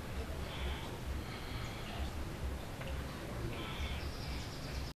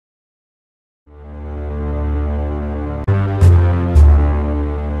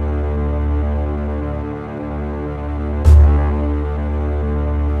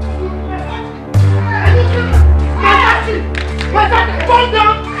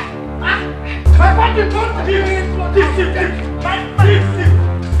 What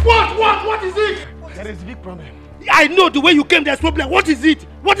is it? There is a big problem. I know the way you came, there's problem. What is it?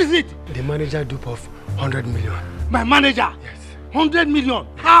 What is it? The manager dupe of 100 million. My manager? Yes. 100 million?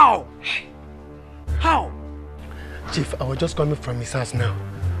 How? How? Chief, I was just coming from his house now.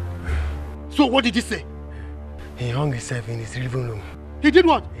 So what did he say? He hung himself in his living room. He did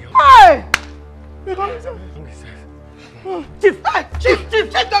what? Hey! He hung himself. Chief! Hey! Chief!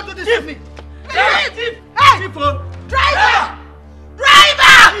 Don't do this to me! Chief! Hey! Chief! Driver!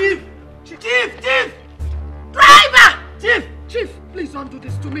 Driver! Chief! Driver! Chief, please don't do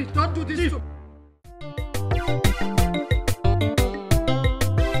this to me. Don't do this to me.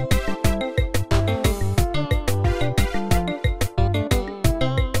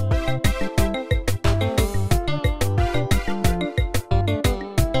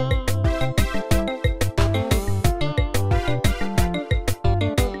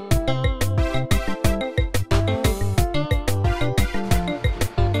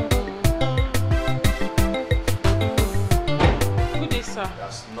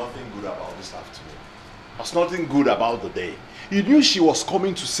 There's nothing good about the day. You knew she was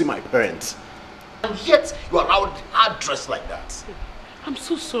coming to see my parents. And yet you allowed her dressed like that. I'm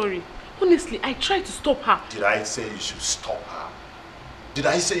so sorry. Honestly, I tried to stop her. Did I say you should stop her? Did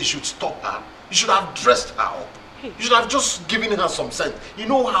I say you should stop her? You should have dressed her up. You should have just given her some sense. You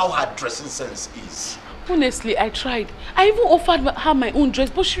know how her dressing sense is. Honestly, I tried. I even offered her my own dress,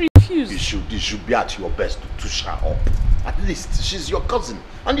 but she refused. You should be at your best to touch her up. At least she's your cousin.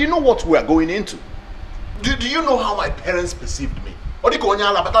 And you know what we are going into. Do you know how my parents perceived me? I'm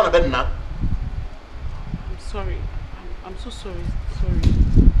sorry. I'm so sorry. Sorry.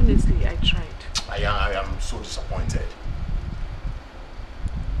 Honestly, I tried. I am so disappointed.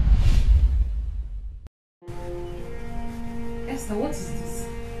 Esther, what is this?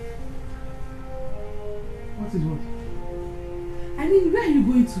 What is what? I mean, where are you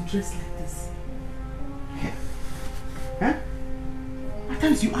going to dress like this? Huh? At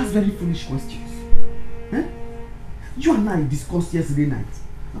times you ask very foolish questions. Huh? You and I discussed yesterday night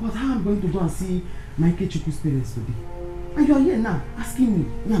about how I'm going to go and see Michael Chukwu's parents today. And you are here now asking me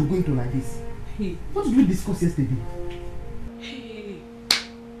when I'm going to like this. Hey. What did we discuss yesterday? Hey.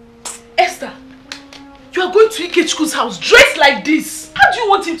 Esther, you are going to Ikechukwu house dressed like this. How do you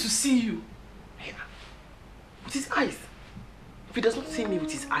want him to see you? With his eyes. If he does not see me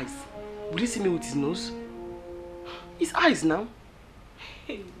with his eyes, will he see me with his nose? His eyes now.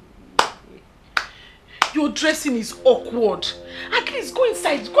 Hey. Your dressing is awkward. At least go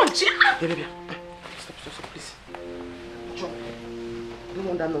inside, go and change. Baby. Stop, please. John, I don't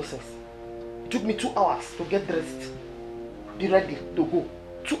want that nonsense. It took me 2 hours to get dressed. Be ready to go.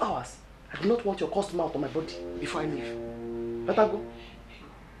 2 hours. I do not want your costume out on my body before I leave. Better go.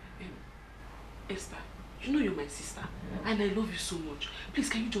 Esther, you know you're my sister and I love you so much. Please,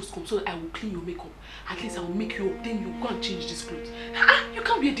 can you just come so that I will clean your makeup? At least I will make you up, then you go and change this clothes. You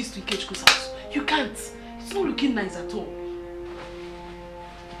can't wear this to Ikechukwu's house. You can't. It's not looking nice at all.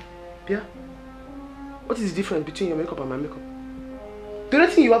 Pia, what is the difference between your makeup and my makeup? The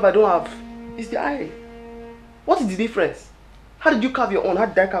only thing you have I don't have is the eye. What is the difference? How did you carve your own? How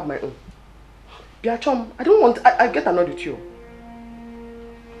did I carve my own? Pia Chom, I don't want... I get annoyed with you.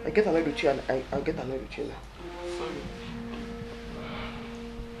 I get annoyed with you and I'll get annoyed with you now. Sorry.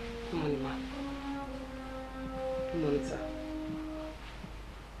 Good morning, ma. Good morning, sir.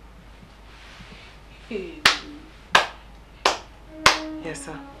 Hey. Yes,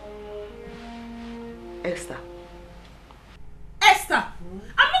 sir. Esther. Esther!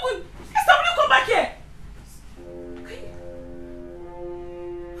 I'm not going... Esther, will you come back here?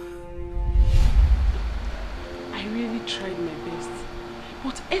 I really tried my best.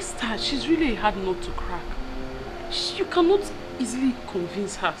 But Esther, she's really a hard nut to crack. You cannot easily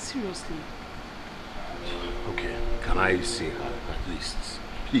convince her, seriously. Okay, can I see her at least?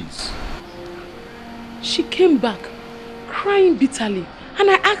 Please. She came back, crying bitterly, and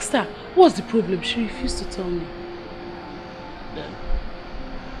I asked her, what's the problem? She refused to tell me. Then?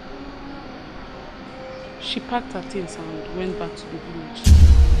 She packed her things and went back to the village.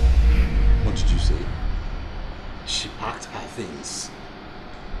 What did you say? She packed her things.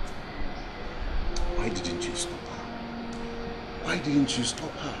 Why didn't you stop her? Why didn't you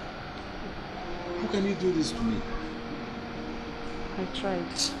stop her? How can you do this to me? I tried.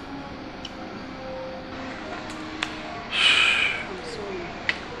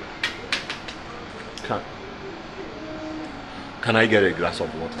 Can I get a glass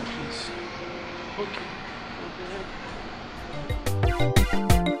of water, please? Okay.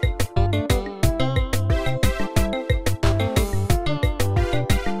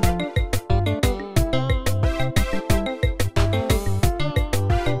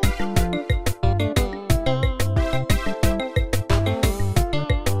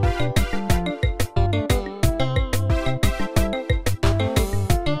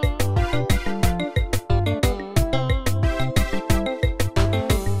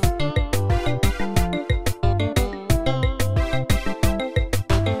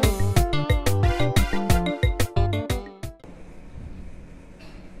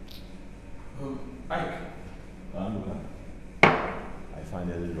 Ike. I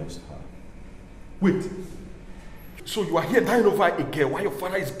finally lost her. Wait. So you are here dying over a girl while your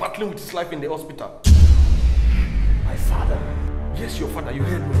father is battling with his life in the hospital? My father? Yes, your father. You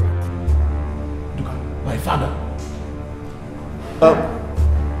heard me right. Duka, my father?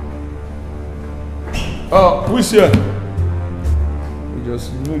 Who is here? He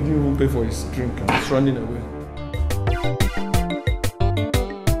just didn't even pay for his drink and he's running away.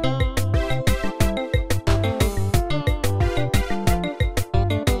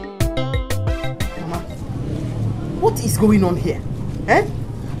 What is going on here? Eh?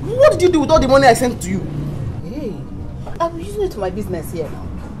 What did you do with all the money I sent to you? Hey, I'm using it for my business here now.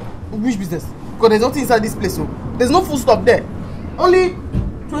 Which business? Because there's nothing inside this place, so there's no food stuff there. Only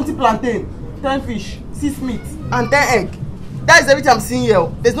 20 plantain, 10 fish, 6 meat, and 10 egg. That is everything I'm seeing here.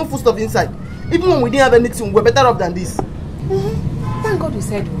 There's no food stuff inside. Even when we didn't have anything, we're better off than this. Thank God you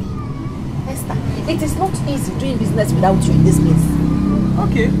said we. Esther, it is not easy doing business without you in this place.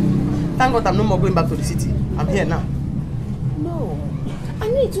 Okay. Thank God I'm no more going back to the city. I'm here now. No. I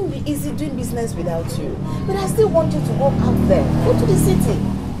know it won't be easy doing business without you. But I still want you to walk out there. Go to the city.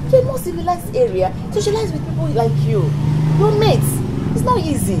 To a more civilized area. Socialize with people like you. Your mates. It's not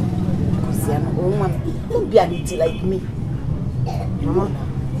easy. Because you're not a woman. Don't be an idiot like me. Mama,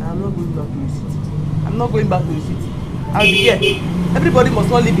 I'm not going back to the city. I'm not going back to the city. I'll be here. Everybody must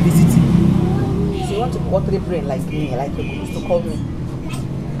not live in the city. So you want to water brain like me, like you used to call me?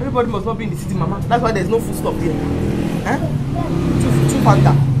 Everybody must not be in the city, Mama. That's why there's no food stuff here. Huh? Two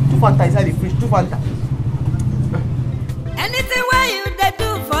Fanta. 2 Fanta inside the fridge. 2 Fanta. Anything where you they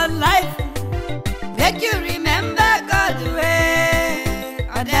do for life, make you remember God's way.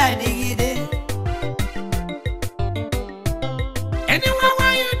 Anywhere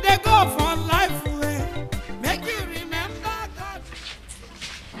where you they go for life, make you remember God.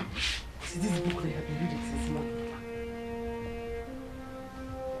 See this book they have been reading since morning.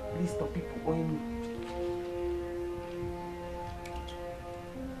 List of people owing me.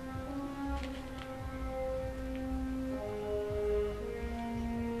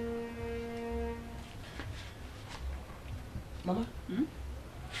 Mama?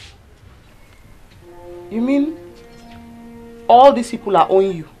 You mean all these people are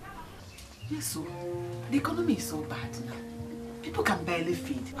owing you? Yes, so the economy is so bad now. People can barely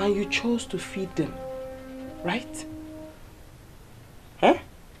feed. And you chose to feed them, right? Huh?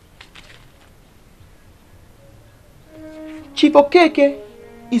 Chief Okeke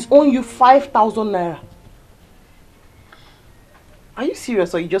is owing you 5,000 naira. Are you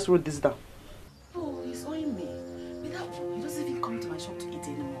serious or you just wrote this down? Oh, he's owing me. Without he doesn't even come to my shop to eat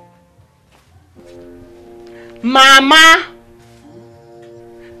anymore. Mama!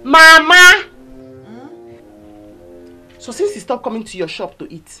 Mama! So since he stopped coming to your shop to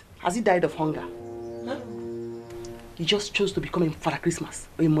eat, has he died of hunger? Huh? He just chose to become a Father Christmas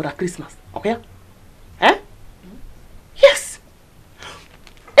or a Mother Christmas, okay? Eh? Yes!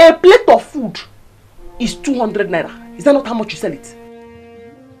 A plate of food is 200 naira. Is that not how much you sell it?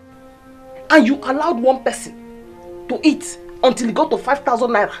 And you allowed one person to eat until he got to 5,000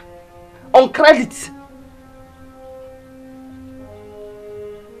 naira on credit.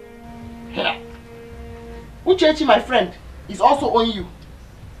 Yeah. Uchechi, my friend, is also owing you.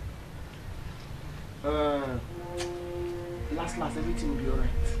 Last, everything will be alright.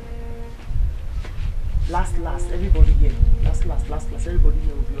 Last, everybody here. Last, everybody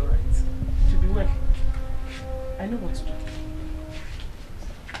here will be alright. To be well. I know what to do.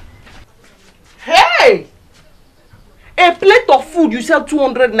 Hey! A plate of food you sell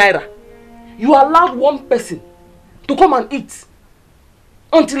 200 naira. You allowed one person to come and eat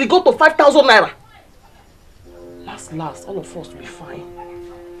until he got to 5,000 naira. Last, all of us will be fine.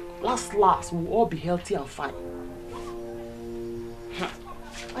 Last, we'll all be healthy and fine.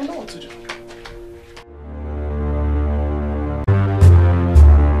 I know what to do.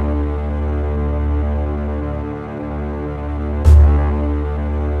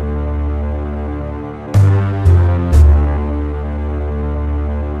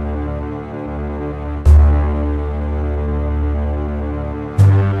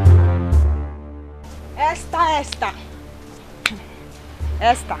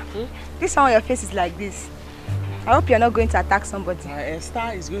 Esther, this one on your face is like this. I hope you're not going to attack somebody.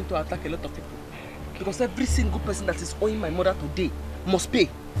 Esther is going to attack a lot of people. Because every single person that is owing my mother today must pay.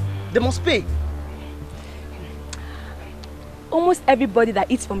 They must pay. Almost everybody that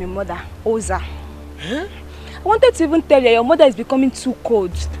eats from your mother owes her. Huh? I wanted to even tell you your mother is becoming too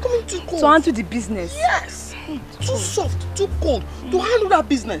cold. Becoming too cold? To handle the business. Yes! Too soft, too cold to handle that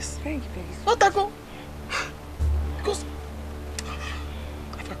business. Thank you, baby. Not that go. Because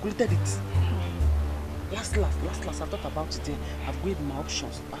calculated it. Last, I thought about it. I've weighed my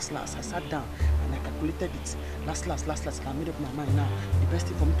options. Last, I sat down and I calculated it. Last, I made up my mind now. The best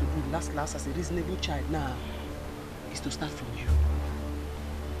thing for me to do, last, as a reasonable child now, is to start from you.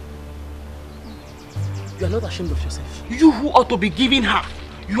 You are not ashamed of yourself. You who ought to be giving her.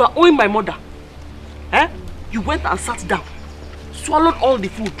 You are owing my mother. Eh? You went and sat down, swallowed all the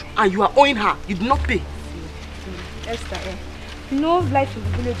food, and you are owing her. You did not pay. Esther, you know life in the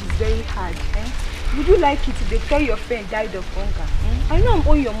village is very hard. Would you like it if they tell your friend died of hunger? I know I'm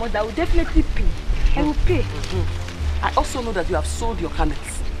owing your mother. I will definitely pay. I will pay. I also know that you have sold your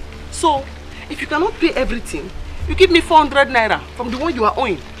camels. So, if you cannot pay everything, you give me 400 naira from the one you are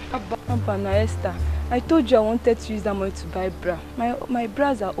owing. Abba, now Esther, I told you I wanted to use that money to buy bra. My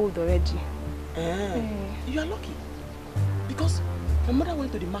bras are old already. You are lucky. Because my mother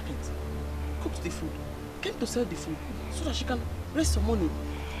went to the market, cooked the food, came to sell the food, so that she can raise some money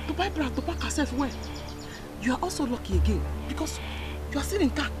to buy bra, to pack herself well. You are also lucky again, because you are still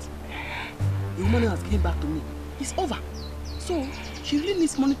intact. The woman has came back to me. It's over. So, she really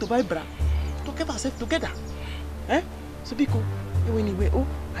needs money to buy bra, to get herself together. So, Biko, anyway,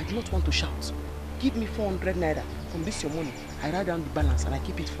 I do not want to shout. Give me 400 naira from this your money. I write down the balance and I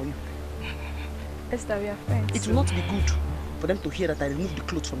keep it for you. Esther, we are friends. It will not be good for them to hear that I remove the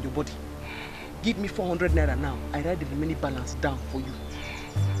clothes from your body. Give me 400 naira now. I write the remaining balance down for you.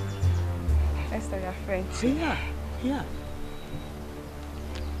 Esther, we are friends. Yeah.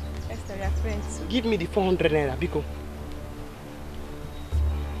 Esther, we are friends. Give me the 400 naira, Biko.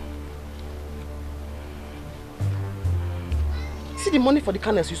 See the money for the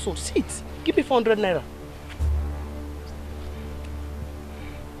candles you sold. See it. Give me 400 naira.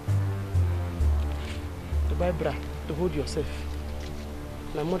 To buy bra, to hold yourself.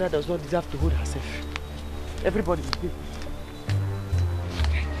 My mother does not deserve to hold herself. Everybody will pay.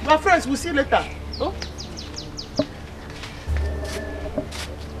 My friends, we'll see you later. Oh?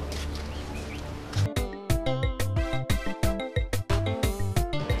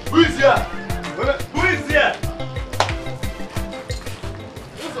 Who is here? Who is here?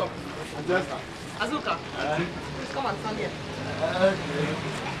 What's up? Azuka. Please come and stand here.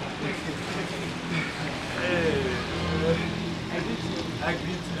 I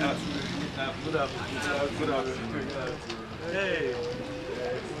greet you. Good afternoon. Good afternoon. Hey.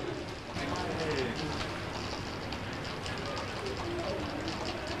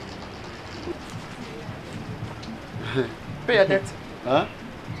 Pay your debt. Huh?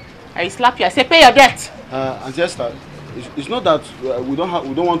 I slap you. I say pay your debt. Ancestor, it's not that we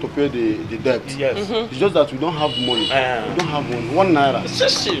don't want to pay the debt. Yes. It's just that we don't have money. We don't have money. 1 naira.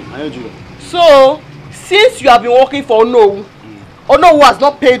 So, since you have been working for Onuoha, Onuoha has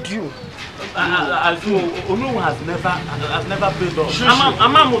not paid you. Onuoha has never paid us.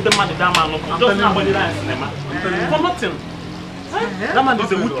 I'm with the money that man. Just nobody that is for nothing. That man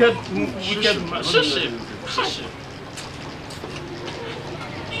is a wicked man. Shush.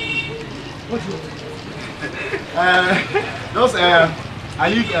 What do you want? I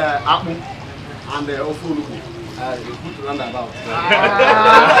use Apple and Ofuluku. Put roundabout.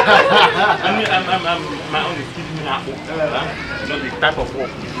 My own is giving me Apple. Not the type of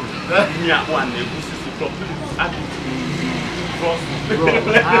work. Give me Apple and the goose to add it to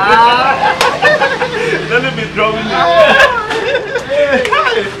Let me be drawing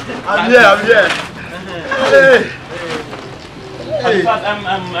I'm here. Hey. In fact,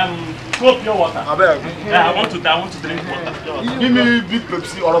 I'm cold pure water. I want to drink water. Give me big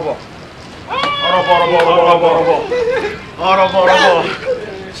Pepsi Orobo.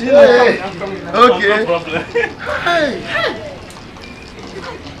 Okay. No problem.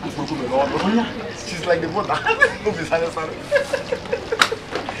 She's like the water.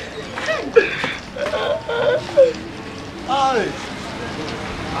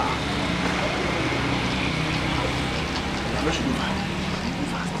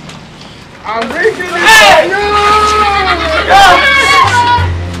 I'm breaking it.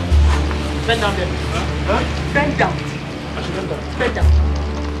 Bend down there. Bend down. Bend down.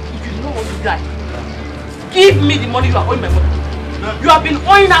 If you don't want to die, give me the money you are owing my mother. You have been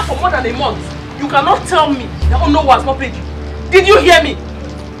owing her for more than a month. You cannot tell me that Onuoha has not paid you. Did you hear me?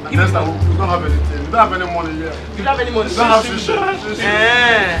 We don't have anything. We don't have any money here. You don't have any money? We don't have fish. Come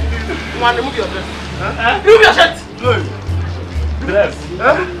on, remove your dress. Remove your shirt. Dress.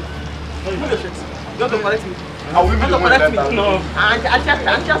 Remove your shirt. You want to correct me? I will give you the money later. No.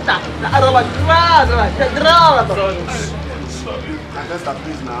 Sorry. Ancestor,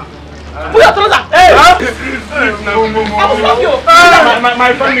 please now. Put your trouser. Hey! My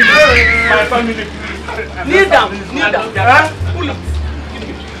family. Kneel down. Pull it.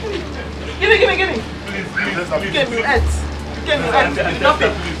 Give me. Give me earth. Give me earth. You not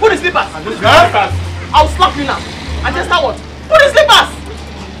pay. Put the slippers. I'll slap you now. And just now what? Put the slippers.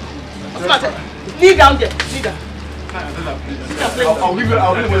 What's the matter? Kneel down there. Kneel down. I'll bring you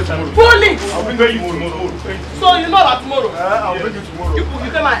tomorrow. Pull it. I'll bring you tomorrow. So you know that tomorrow? I'll bring you tomorrow. You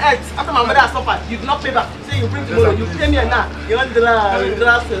pay my earth. After my mother has suffered, you do not pay back. Say you bring tomorrow. You pay me now. You want you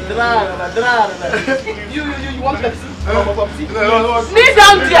want Pepsi? Kneel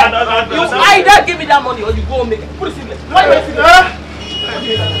down there. You either give me that money or you go make it. Put the singlet. Why you singlet?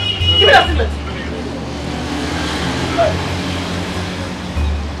 Give me that singlet.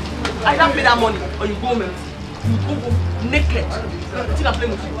 Either pay that money or you go make it. You go naked. Till I'm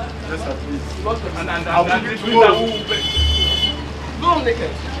playing with you. Yes, sir, please. I'll bring you tomorrow. Go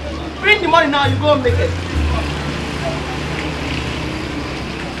naked. Bring the money now, you go naked.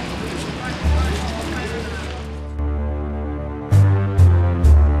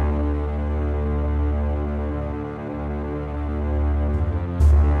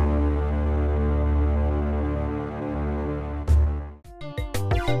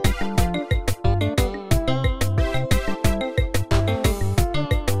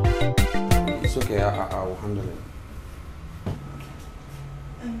 I'll handle it.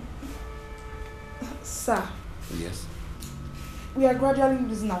 Sir. Yes. We are gradually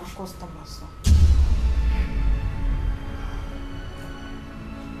losing our customers, sir.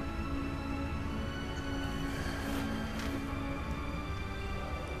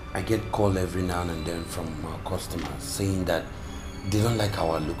 I get call every now and then from our customers saying that they don't like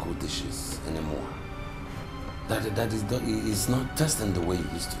our local dishes anymore. That is not tasting the way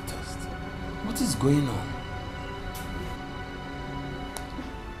it used to taste. What is going on?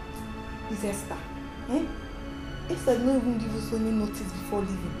 It's Esther. Eh? Esther did not even give us any notice before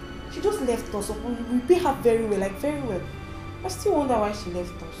leaving. She just left us. We pay her very well, like very well. I still wonder why she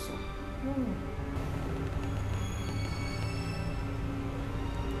left us. So.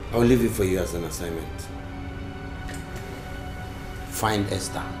 I'll leave it for you as an assignment. Find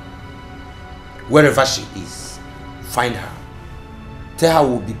Esther. Wherever she is, find her. Tell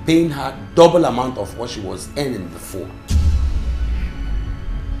her we'll be paying her double amount of what she was earning before.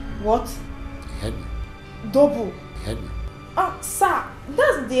 What? Heard me. Double? Heard me. Sir,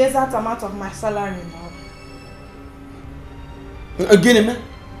 that's the exact amount of my salary now. Again, man.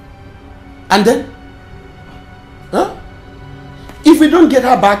 And then? Huh? If we don't get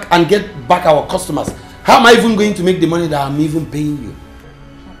her back and get back our customers, how am I even going to make the money that I'm even paying you?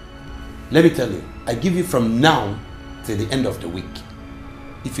 Let me tell you, I give you from now till the end of the week.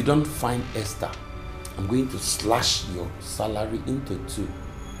 If you don't find Esther, I'm going to slash your salary into 2.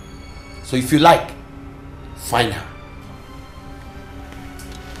 So if you like, find her.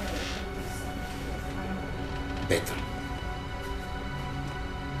 Better.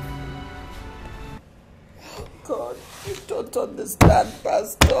 God, you don't understand,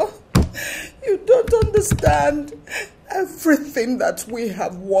 Pastor. You don't understand everything that we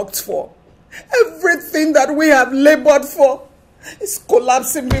have worked for. Everything that we have labored for is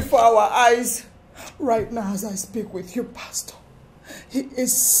collapsing before our eyes. Right now as I speak with you, Pastor, he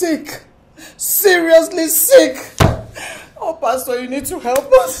is sick. Seriously sick. Oh, Pastor, you need to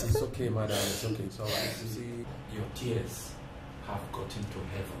help us. It's okay, madam. It's okay. It's all right. You see, your tears have gotten to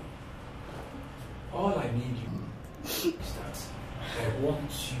heaven. All I need you is that I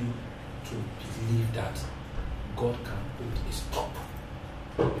want you to believe that God can put a stop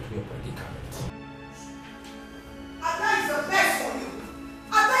to your predicament. Ada is the best for you.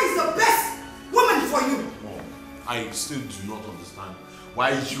 Ada is the best woman for you. Mom, I still do not understand why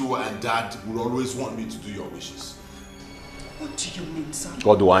you and Dad would always want me to do your wishes. What do you mean, son?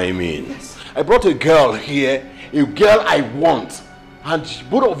 What do I mean? Yes. I brought a girl here, a girl I want, and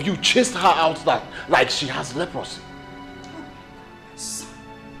both of you chased her out like she has leprosy. Son,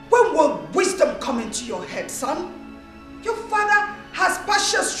 when will wisdom come into your head, son? Your father has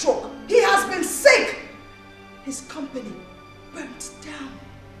partial stroke. He has been sick. His company burnt down.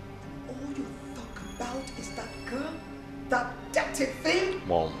 All you talk about is that girl, that dirty thing,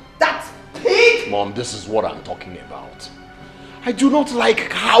 Mom. that pig. Mom, this is what I'm talking about. I do not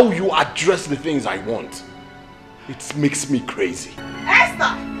like how you address the things I want. It makes me crazy.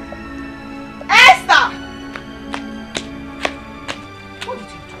 Esther! Esther! What did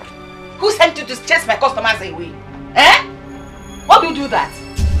you do? Who sent you to chase my customers away? Eh? Why do you do that?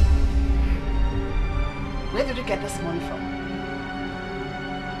 Where did you get this money from?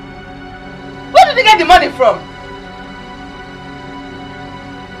 Where did you get the money from?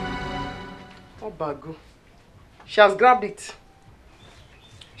 Oh, Bago. She has grabbed it.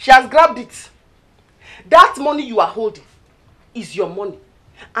 She has grabbed it. That money you are holding is your money.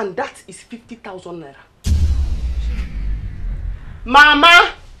 And that is 50,000 naira.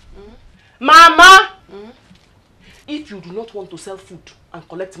 Mama! Mama! If you do not want to sell food and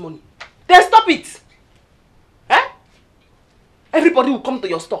collect money, then stop it! Eh? Everybody will come to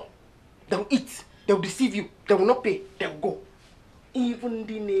your store. They will eat. They will deceive you. They will not pay. They will go. Even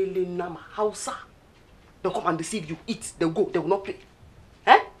the Nele Nama Hausa, they'll come and deceive you. Eat. They'll go. They will not pay.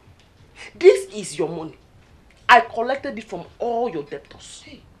 Eh? This is your money. I collected it from all your debtors.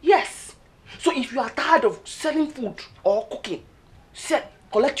 Hey. Yes. So if you are tired of selling food or cooking,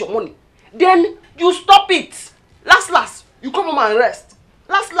 collect your money. Then you stop it. Last, you come home and rest.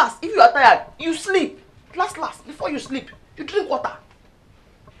 Last, if you are tired, you sleep. Last, before you sleep, you drink water.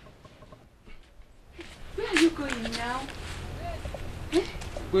 Where are you going now?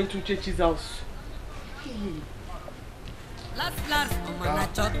 Going to Chechi's house. Last, I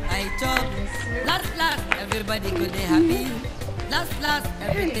chop. Last, everybody go dey happy. Last,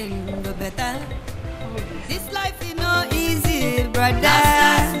 everything go better. This life is no easy, brother.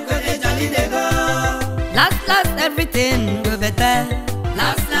 Last, go dey jolly dey go. Last, everything go better.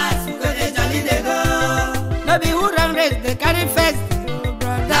 Last, go dey jolly dey go. No be who run race, they carry first.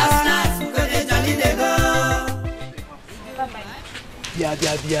 Last, go dey jolly dey go.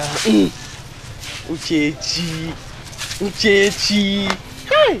 Bia. Uchechi.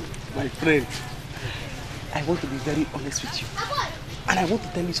 Hi, my friend. I want to be very honest with you. And I want to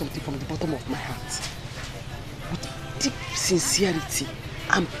tell you something from the bottom of my heart. With deep sincerity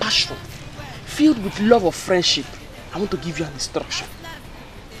and passion, filled with love of friendship, I want to give you an instruction.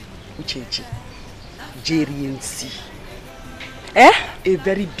 Uchechi. JRNC. A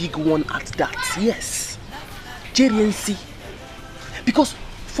very big one at that. Yes. JRNC. Because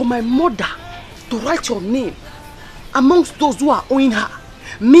for my mother to write your name amongst those who are owing her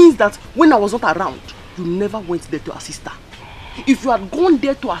means that when I was not around, you never went there to assist her. If you had gone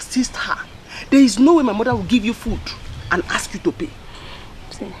there to assist her, there is no way my mother will give you food and ask you to pay.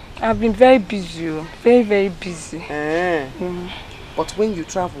 See, I've been very busy, very, very busy. But when you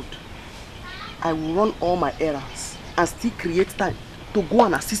traveled, I will run all my errands and still create time to go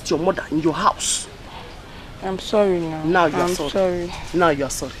and assist your mother in your house. I'm sorry now. Now you are sorry. Now you are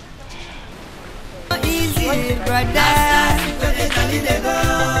sorry. Easy, brother.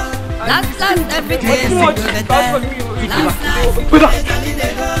 Last, everything go better. Last,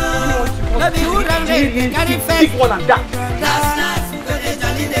 no be who run race, they carry first. Last, go dey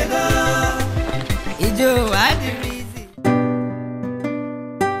jolly dey go. Ijo, I dey busy.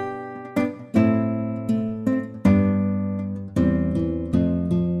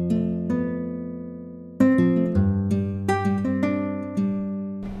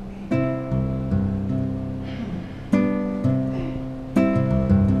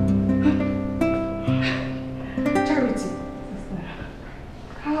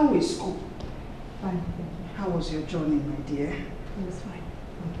 Your journey, my dear? It was fine.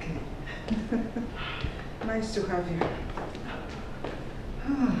 Okay. Nice to have you.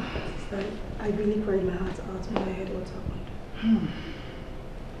 I really cried my heart out when I heard what happened.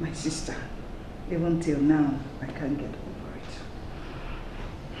 My sister, even till now, I can't get over it.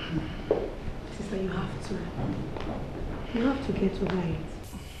 Sister, you have to. You have to get over it.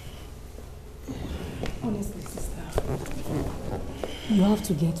 Honestly, sister. You have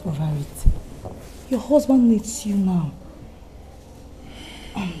to get over it. Your husband needs you now.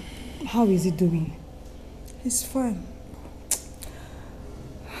 How is he doing? He's fine.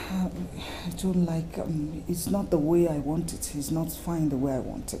 I don't like, it's not the way I want it. He's not fine the way I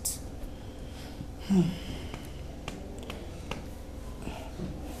want it.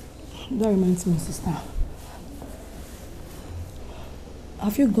 That reminds me, sister.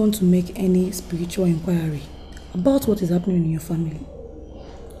 Have you gone to make any spiritual inquiry about what is happening in your family?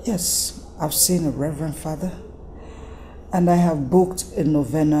 Yes. I've seen a Reverend Father, and I have booked a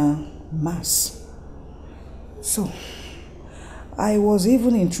novena mass. So, I was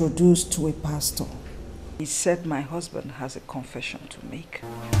even introduced to a pastor. He said my husband has a confession to make.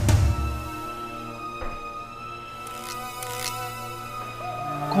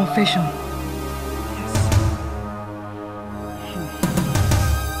 Confession?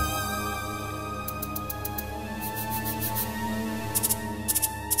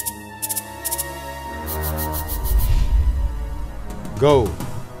 Go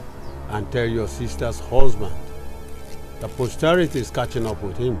and tell your sister's husband the posterity is catching up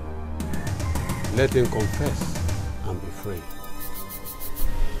with him. Let him confess and be free.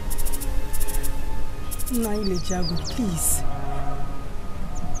 Naile Jago, please.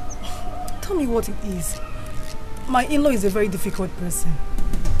 Tell me what it is. My in-law is a very difficult person.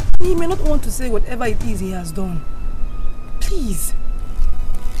 He may not want to say whatever it is he has done. Please.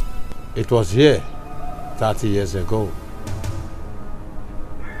 It was here 30 years ago.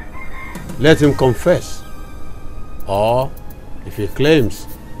 Let him confess. Or, if he claims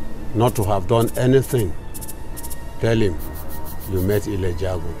not to have done anything, tell him you met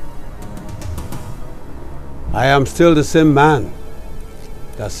Ilejago. I am still the same man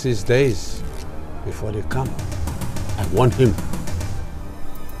that sees days before they come. I want him.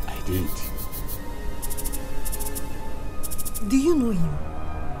 I did. Do you know him?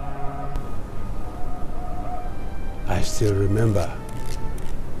 I still remember.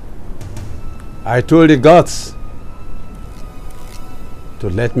 I told the gods to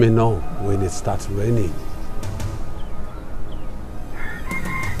let me know when it starts raining.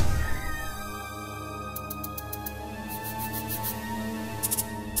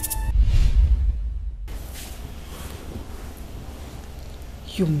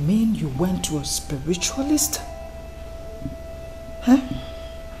 You mean you went to a spiritualist? Huh?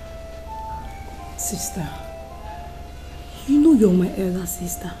 Sister, you know you're my elder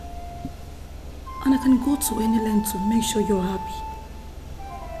sister. And I can go to any length to make sure you're happy.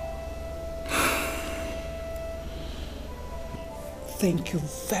 Thank you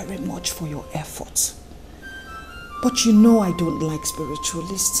very much for your efforts. But you know I don't like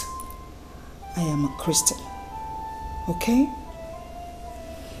spiritualists. I am a Christian. Okay?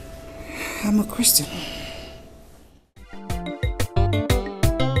 I'm a Christian.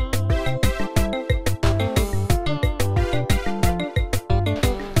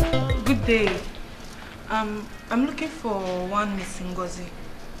 Good day. I'm looking for one Miss Ngozi.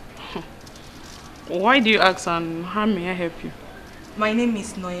 Why do you ask, and how may I help you? My name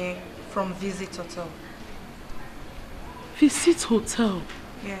is Noye from Visit Hotel. Visit Hotel?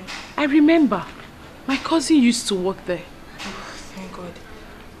 Yeah. I remember. My cousin used to work there. Oh, thank God.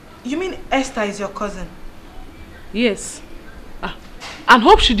 You mean Esther is your cousin? Yes. And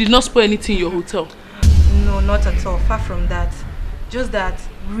hope she did not spoil anything in your hotel. No, not at all. Far from that. Just that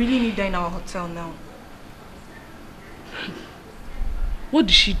we really need her in our hotel now. What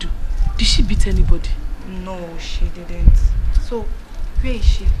did she do? Did she beat anybody? No, she didn't. So, where is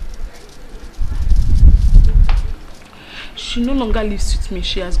she? She no longer lives with me.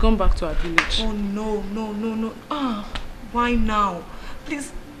 She has gone back to her village. Oh, no. Why now?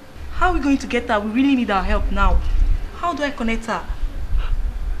 Please, how are we going to get her? We really need our help now. How do I connect her?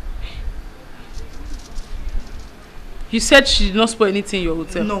 You said she did not spoil anything in your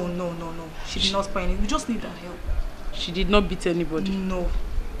hotel? No. She did not spoil anything. We just need her help. She did not beat anybody? No.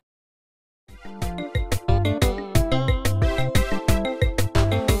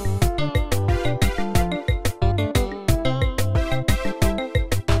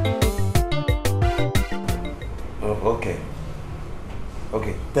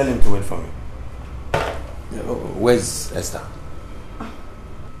 Okay, tell him to wait for me. Where's Esther?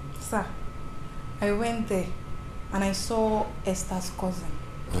 Sir, I went there and I saw Esther's cousin.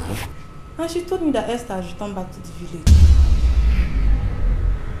 And she told me that Esther has returned back to the village.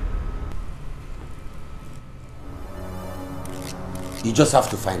 You just have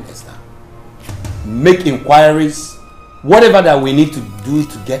to find Esther. Make inquiries, whatever that we need to do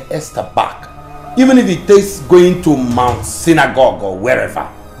to get Esther back. Even if it takes going to Mount Synagogue or wherever,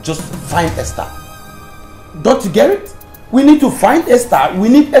 just find Esther. Don't you get it? We need to find Esther. We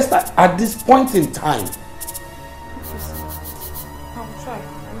need Esther at this point in time. I'll try.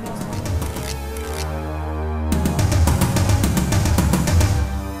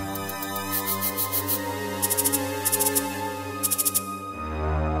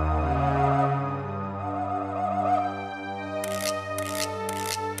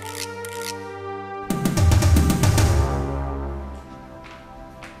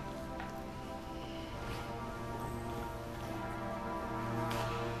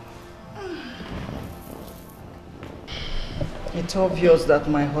 It's obvious that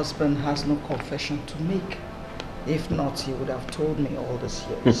my husband has no confession to make. If not, he would have told me all these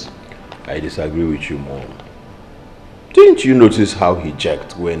years. I disagree with you, Mom. Didn't you notice how he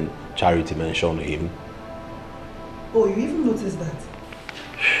jerked when Charity mentioned him? Oh, you even noticed that?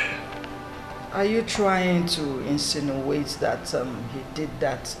 Are you trying to insinuate that he did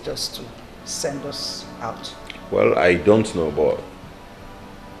that just to send us out? Well, I don't know, but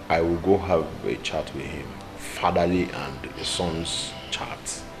I will go have a chat with him. Fatherly and the son's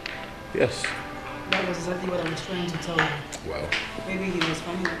chat. Yes. That was exactly what I was trying to tell you. Well. Maybe he was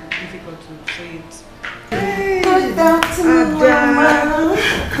finding it difficult to say it. Hey, good afternoon, Mama.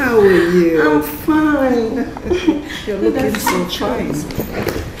 How are you? I'm fine. You're looking so fine.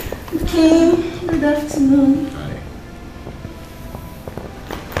 Okay, good afternoon.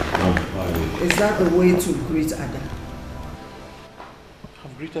 Is that the way to greet Ada?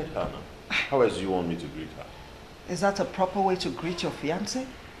 I've greeted her now. How else do you want me to greet her? Is that a proper way to greet your fiancé?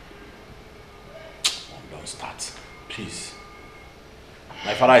 Don't start, please.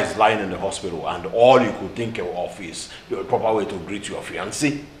 My father is lying in the hospital and all you could think of is the proper way to greet your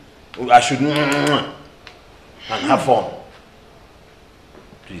fiancé. I should and have fun.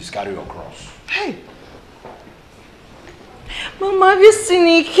 Please carry your cross. Hey! Mama, have you seen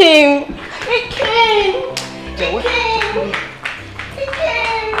he came? He came! He came! He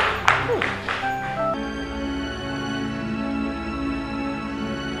came!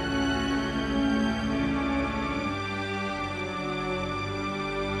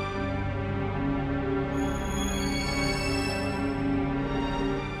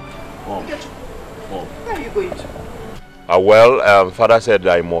 Where are you going to? Well, father said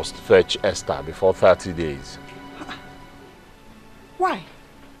I must fetch Esther before 30 days. Why?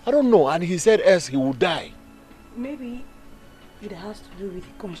 I don't know, and he said else he will die. Maybe it has to do with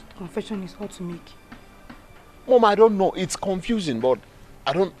the confession he's about to make. Mom, I don't know. It's confusing, but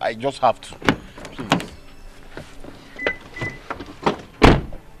I just have to. Please.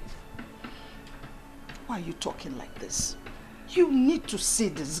 Why are you talking like this? You need to see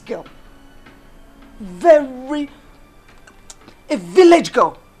this girl. A village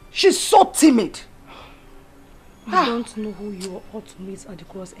girl. She's so timid. I don't know who you ought to meet at the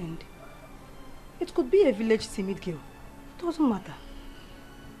cross end. It could be a village timid girl. It doesn't matter.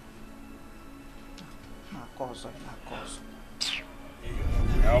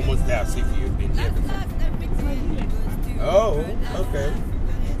 You're almost there. See if you've been here before. Oh, okay.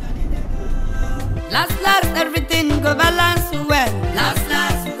 Last, everything go balance well. Last,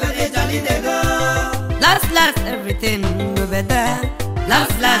 go dey jolly dey go. Last, everything go better.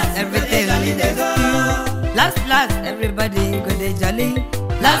 Last, everything jolly dey go. Last, everybody go dey jolly.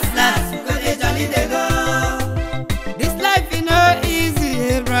 Last, go dey jolly dey go. This life is no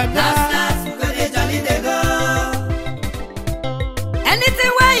easy, brother. Last, go dey jolly dey go.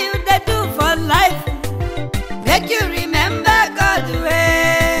 Anything where you dey do for life, make you remember God way.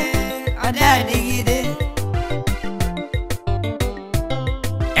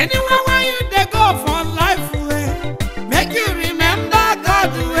 Anywhere where you dey go for life way, make you remember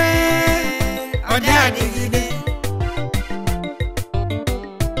God way.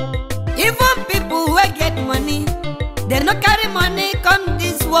 Even people who get money, they no carry money come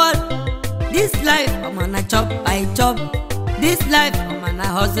this world. This life, I'm gonna chop, I chop. This life, I'm gonna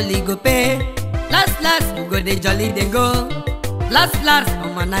hustle, he go pay. Last, we go dey jolly, they go. Last,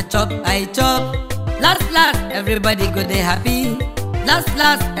 I'm gonna chop, I chop. Last, everybody go dey happy.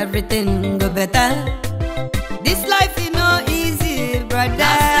 Last, everything go better. This life is no easy, brother.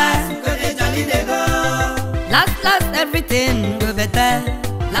 Last, go dey jolly, they go. Last, everything go better.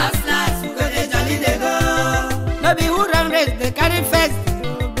 Last, go dey jolly, they go. No be who run race, they carry first,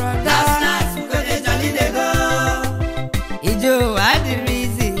 brother. Last, go dey jolly, they go. Ijo, I the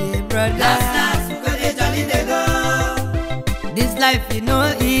reason, brother. Last, go dey jolly, they go. This life is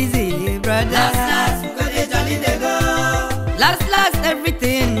no easy, brother. Last, go dey jolly, they go. Last,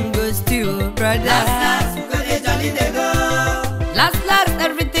 everything goes to, brother. Last, go dey jolly, they go. Last,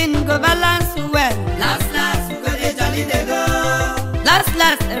 everything go balance well. Last, go dey jolly, they go.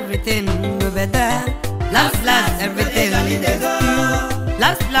 Last, everything go better. Last, everything jolly, they go.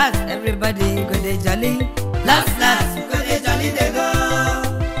 Last, everybody go dey jolly. Last, go dey jolly, they go.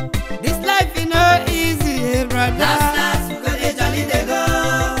 This life is no easy, brother. Last, go dey jolly, they go.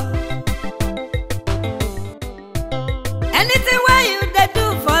 Anything where you dey do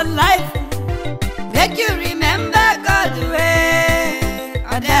for life, make you remember God way.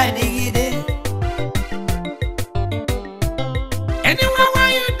 Anywhere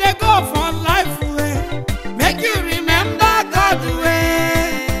where you dey go for life way, make you remember God way.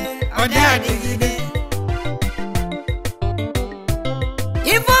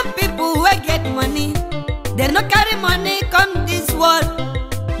 Even people who get money, they no carry money come this world.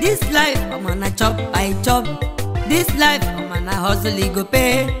 This life, I'm gonna chop, I chop. This life, I'm gonna hustle, he go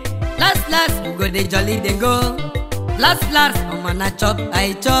pay. Last, we go dey jolly, they go. Last, I'm gonna chop,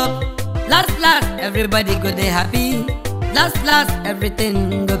 I chop. Last, everybody go dey happy. Last,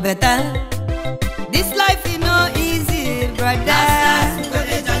 everything go better. This life is no easy, brother. Last, go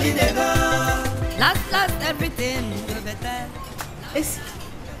dey jolly, they go. Last, everything go better.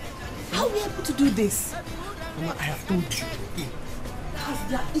 How are we able to do this? Mama, I have told you. As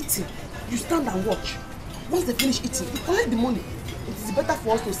they are eating, you stand and watch. Once they finish eating, you collect the money. It is better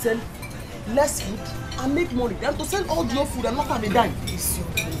for us to sell less food and make money than to sell all your food and not have a dime.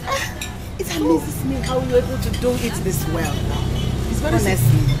 It amazes me how you're able to do it this well. It's very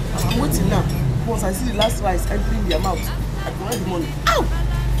simple. I'm waiting now. Once I see the last rice entering their mouth, I collect the money. Ow!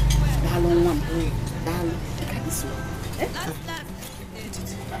 I'm going. Darling, look at this one. Eh?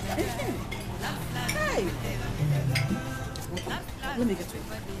 Hey! Let me get to it.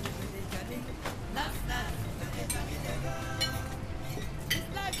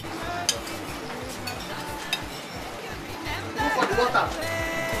 Go for the water.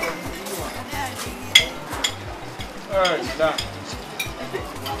 Alright, done.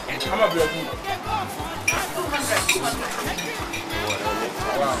 How much your food?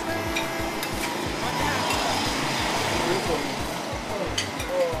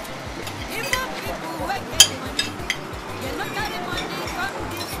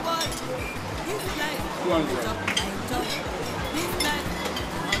 200. Wow.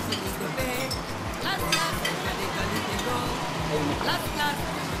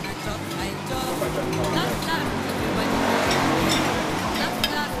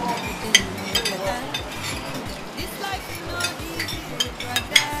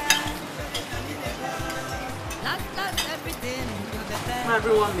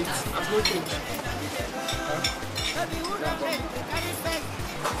 Everyone meets. I've no change.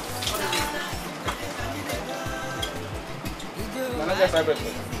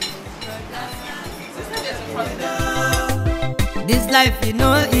 This life you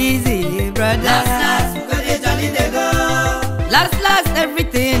know easy, brother. Last, go dey jolly dey go. Last,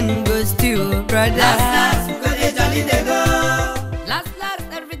 everything goes to you, brother. Last, go dey jolly dey go. Last,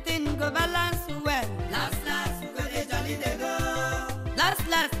 everything go balance well. Last, go dey jolly dey go.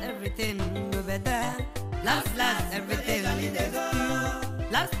 Last, everything go better. Last, everything dey go.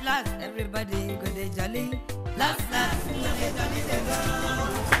 Last, everybody go dey jolly. Last, go dey jolly dey go.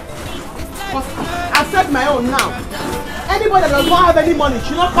 I've said my own now. Anybody that does not have any money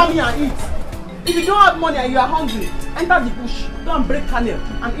should not come here and eat. If you don't have money and you are hungry, enter the bush, go and break kernel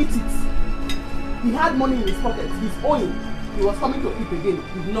and eat it. He had money in his pocket, he's owing. He was coming to eat again,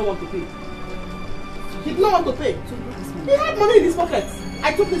 he did not want to pay. He did not want to pay. He had money in his pocket.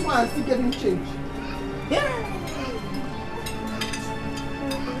 I took this one and still gave him change. Yeah.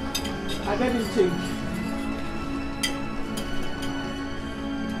 I gave him change.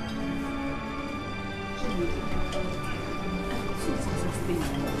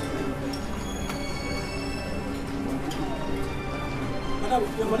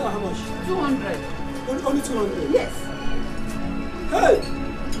 Madam, how much? 200. Only 200? Yes. Hey!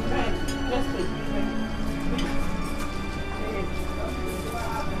 Just wait.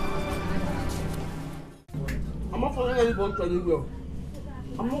 I'm not following anybody to anywhere.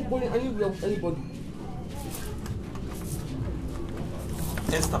 I'm not going anywhere with anybody.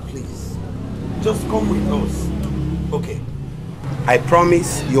 Esther, please. Just come with us. Okay. I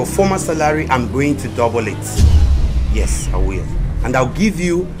promise your former salary, I'm going to double it. Yes, I will. And I'll give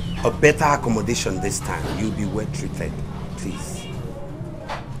you a better accommodation this time. You'll be well treated. Please.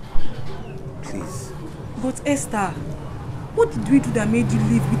 Please. But Esther, what did we do that made you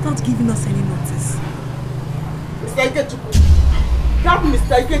leave without giving us any notice? Mr. Ikechuku. That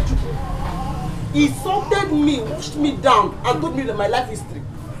Mr. Ikechuku. He insulted me, washed me down, and told me that my life history.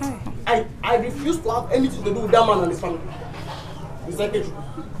 I refuse to have anything to do with that man and his family. Mr. Ikechuku.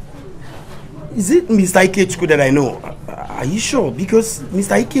 Is it Mr. Ikechuku that I know? Are you sure? Because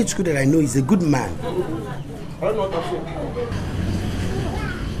Mr. Ikechuku that I know is a good man. I don't know what I'm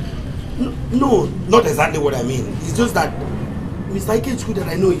saying. No, not exactly what I mean. It's just that Mr. Ikechuku that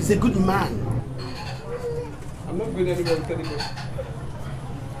I know is a good man. I'm not going anywhere with anybody.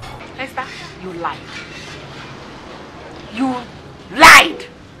 Esther, you lied. You lied.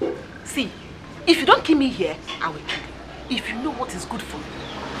 See, if you don't kill me here, I will kill you. If you know what is good for you,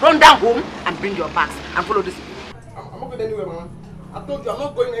 run down home and bring your bags and follow this. I'm not going anywhere, man. I told you I'm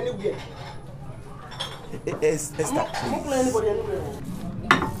not going anywhere. Esther, I'm not going anybody anywhere.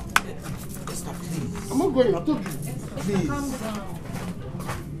 Esther, please. I'm not going, I told you. Please. Calm down.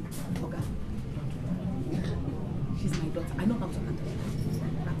 Okay. She's my daughter. I know how to handle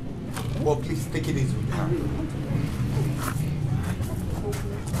her. Well, please take it easy with her.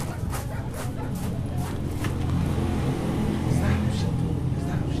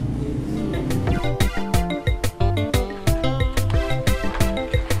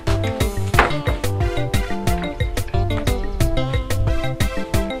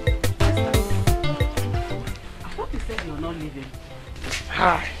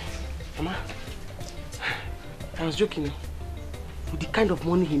 Hi. Mama, I was joking. With the kind of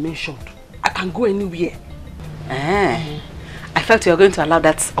money he mentioned, I can go anywhere. I felt you were going to allow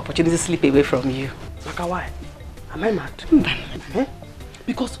that opportunity to slip away from you. Like why? Am I mad?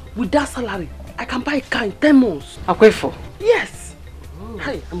 Because with that salary, I can buy a car in 10 months. Akwefo? Yes.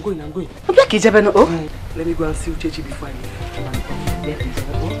 Hi, I'm going. Let me go and see Uchechi before I leave.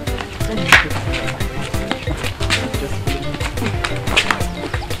 Why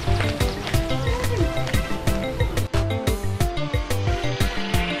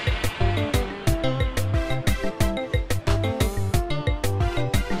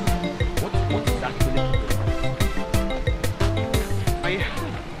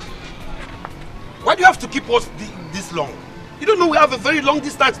do you have to keep us this long? You don't know we have a very long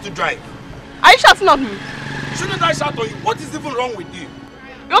distance to drive. Are you shouting at me? Shouldn't I shout on you? What is even wrong with you?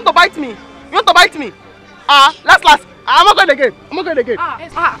 You want to bite me? You want to bite me? Last. I'm not going again. I'm not going again.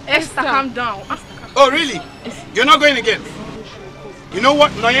 Esther, calm down. Oh, really? You're not going again? You know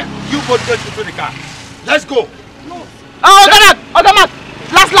what, Noye? You both get into the car. Let's go. No. Ogamak.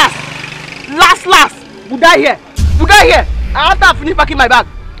 Last. Buddha here. I have to finish packing my bag.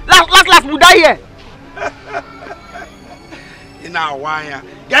 Last. Buddha here. Now, why?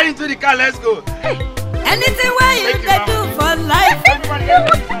 Get into the car. Let's go. Hey. Anything where you do for life,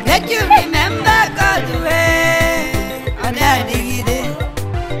 make you remember God's way.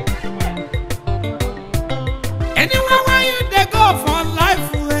 Anywhere where you go for life,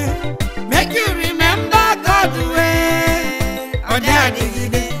 make you remember God's way.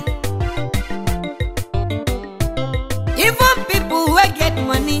 Even people who get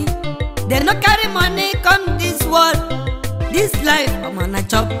money, they no carry money come this world. This life, I'm gonna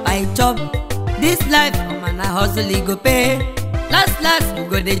chop, I chop. This life, I'm gonna hustle, it go pay. Last, we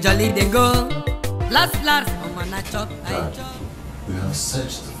go they jolly, they go. Last, I'm gonna chop, I chop. We have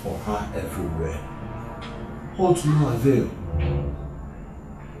searched for her everywhere. All to no avail.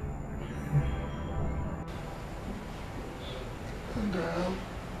 And I have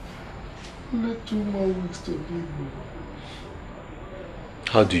only 2 more weeks to live.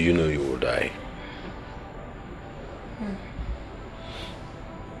 How do you know you will die?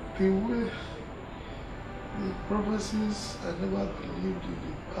 The way the prophecies I never believed in the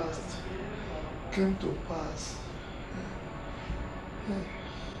past came to pass.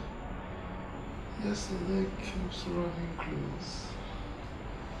 Yesterday keeps running close.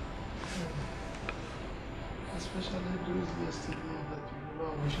 Especially those yesterday that you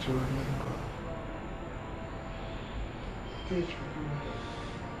never wish to remember.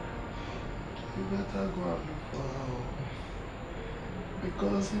 You better go and look for her.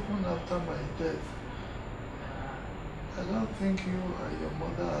 Because even after my death, I don't think you and your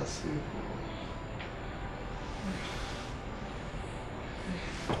mother are safe.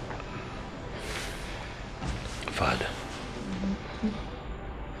 Father,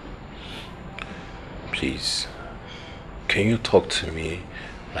 please, can you talk to me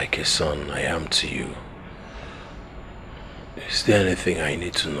like a son I am to you? Is there anything I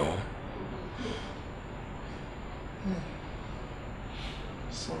need to know?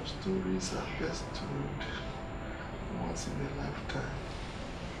 Some stories are best told once in a lifetime.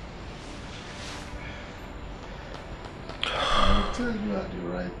 I'll tell you at the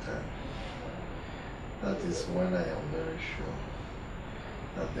right time. That is when I am very sure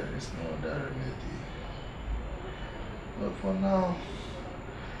that there is no other remedy. But for now,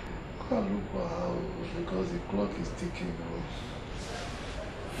 go and look for her because the clock is ticking.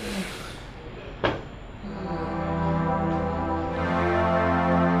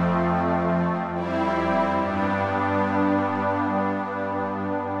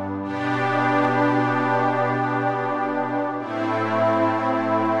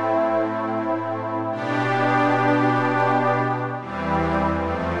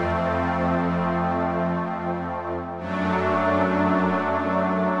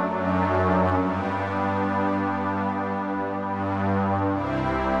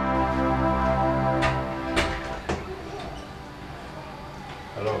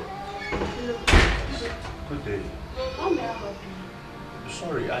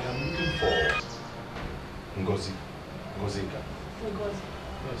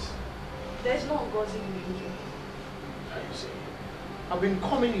 I've been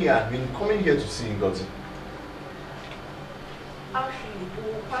coming here to see Ngozi. Actually, we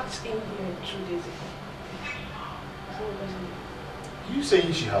packed in here 2 days ago. Are you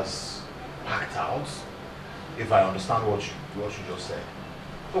saying she has packed out? If I understand what you just said.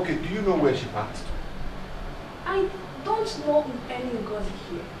 Okay, do you know where she packed to? I don't know any Ngozi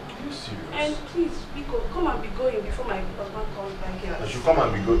here. Are you serious? And please, Biko, come and be going before my husband comes back here. I should come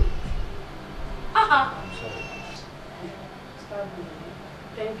and be good. I'm sorry.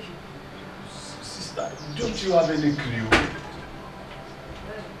 Thank you. Sister, don't you have any clue?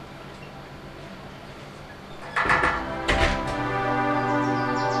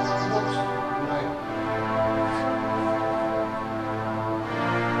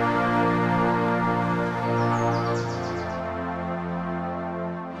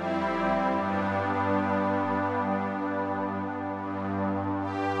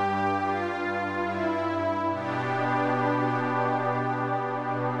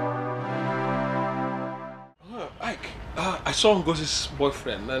 saw Ngosi's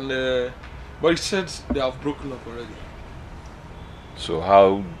boyfriend, and but he said they have broken up already. So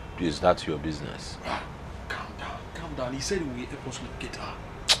how is that your business? Calm down. He said he will help us locate her.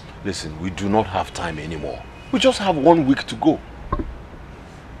 Listen, we do not have time anymore. We just have 1 week to go.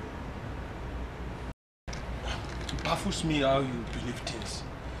 It baffles me how you believe things.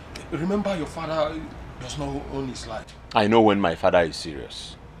 Remember, your father does not own his life. I know when my father is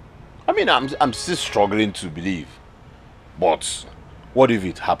serious. I mean, I'm still struggling to believe. But what if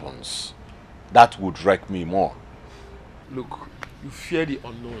it happens? That would wreck me more. Look, you fear the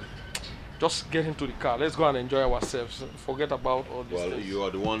unknown. Just get into the car. Let's go and enjoy ourselves. Forget about all this. Well, you are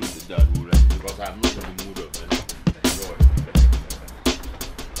the one that will wreck, because I'm not in the mood of enjoy.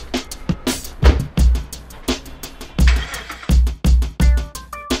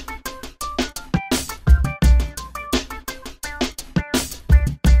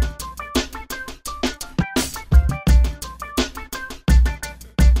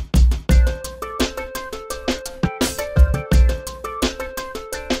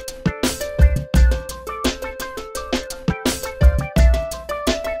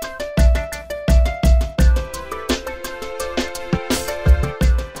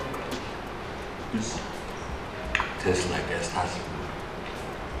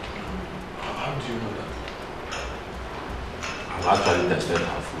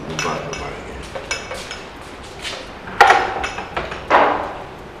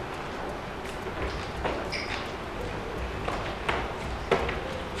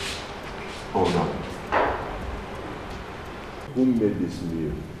 Who made this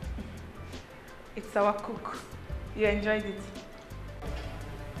meal? It's our cook. You enjoyed it.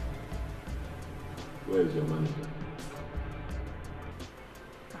 Where is your manager?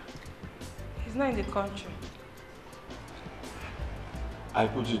 He's not in the country. I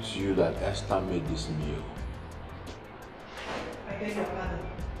put it to you that Esther made this meal. I beg your pardon.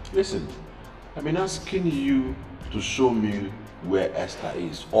 Listen, I've been asking you to show me where Esther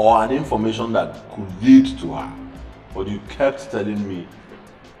is, or an information that could lead to her. But you kept telling me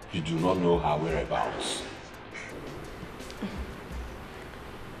you do not know her whereabouts.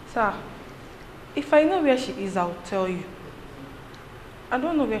 Sir, if I know where she is, I'll tell you. I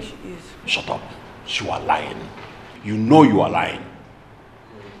don't know where she is. Shut up. You are lying. You know you are lying.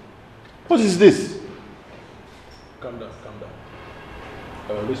 What is this? Calm down.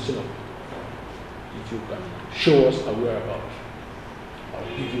 Listen up. If you can show us her whereabouts, I'll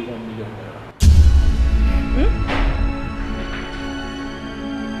give you 1 million naira.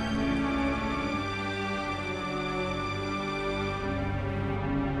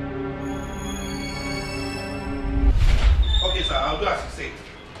 Okay, sir, I'll do as you say.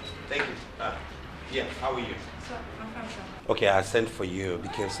 Thank you. Yeah, how are you? Sir, I'm fine, sir. Okay, I sent for you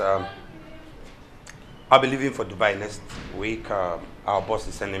because I'll be leaving for Dubai next week. Our boss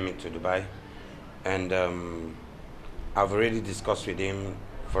is sending me to Dubai, and I've already discussed with him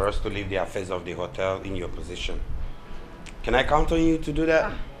for us to leave the affairs of the hotel in your position. Can I count on you to do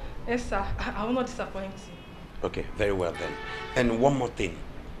that? Yes, sir. I will not disappoint you. Okay, very well then. And one more thing.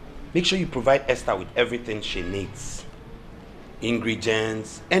 Make sure you provide Esther with everything she needs.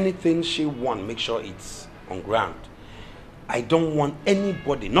 Ingredients, anything she wants, make sure it's on ground. I don't want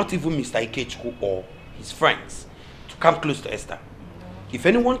anybody, not even Mr. Ikechukwu or his friends, to come close to Esther. If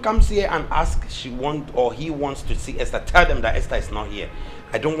anyone comes here and asks he wants to see Esther, tell them that Esther is not here.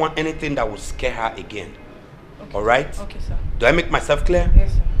 I don't want anything that will scare her again. Okay. All right? Okay, sir. Do I make myself clear?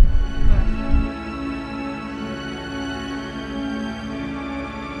 Yes, sir.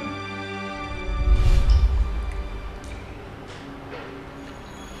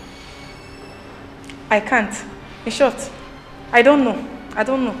 I can't. In short, I don't know.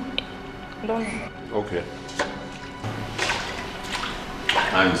 Okay.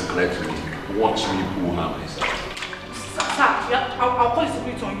 Time is clear to me. Watch me pull her myself. Sir, I'll call the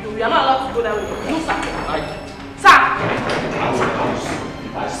security on you. You are not allowed to go that way. No, sir. Sir!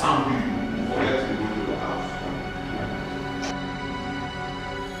 If I sound you, forget to go to the house.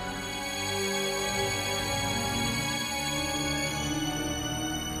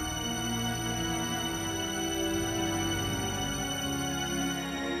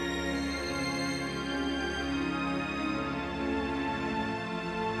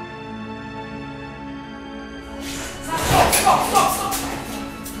 Stop!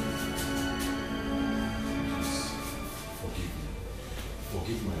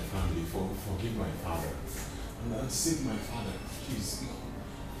 Forgive my family, forgive my father, and save my father, please.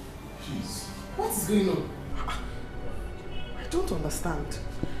 Please. What is going on? I don't understand.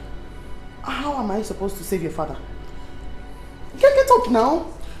 How am I supposed to save your father? Get up now.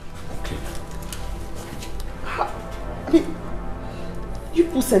 Okay. I mean, You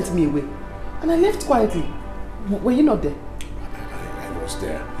people sent me away. And I left quietly. Were you not there? I was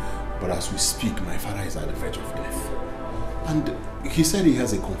there. But as we speak, my father is at the verge of death. And he said he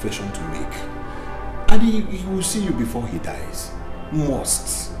has a confession to make. And he will see you before he dies.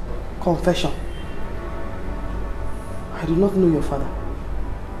 Must. Confession. I do not know your father.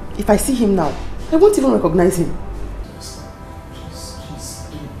 If I see him now, I won't even recognize him. Please,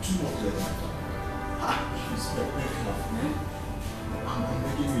 do not let him. Please, beg enough. I'm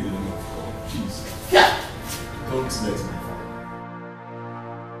begging you in the name of God. Please. Yeah. Don't let him.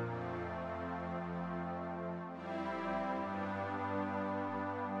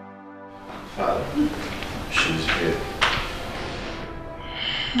 Father, she's here.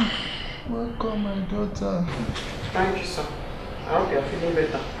 Welcome, my daughter. Thank you, sir. I hope you are feeling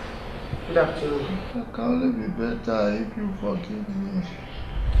better. Good afternoon. I can only be better if you forgive me.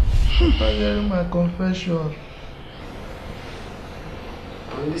 After hearing my confession.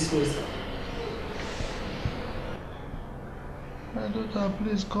 I'm listening, sir. My daughter,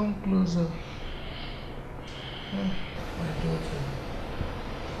 please come closer. My daughter.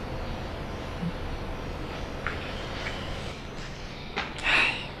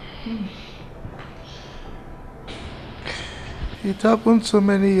 It happened so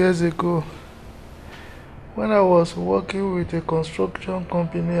many years ago when I was working with a construction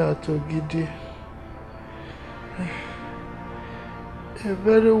company at Ogidi. A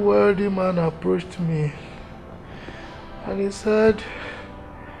very wealthy man approached me and he said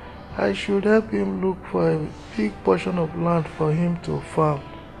I should help him look for a big portion of land for him to farm.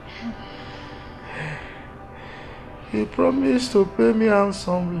 He promised to pay me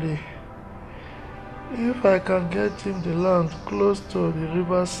handsomely if I can get him the land close to the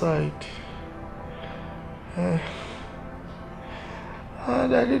riverside. And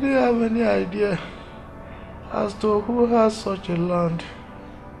I didn't have any idea as to who has such a land.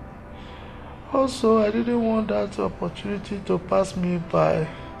 Also, I didn't want that opportunity to pass me by.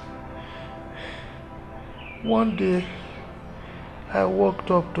 One day, I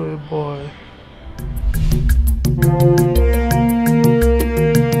walked up to a boy.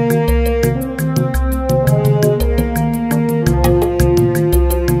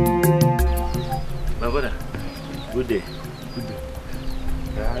 My brother, good day. Good day.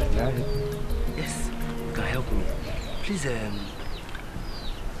 Yes, you can help me. Please,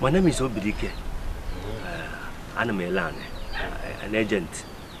 my name is Obidike. I'm an agent.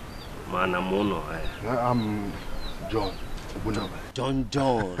 Man, I'm John.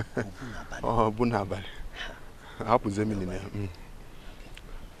 John. Oh, Bunabali. Happens a millionaire.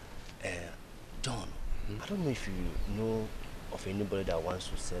 John, I don't know if you know of anybody that wants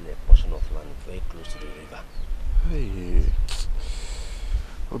to sell a portion of land very close to the river. Hey,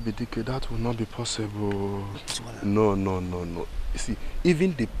 Obidike, that will not be possible. No. You see,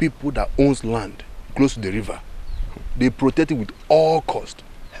 even the people that owns land close to the river, they protect it with all cost.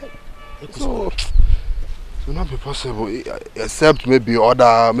 So, it will not be possible, except maybe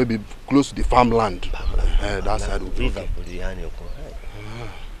close to the farmland. That side will be okay.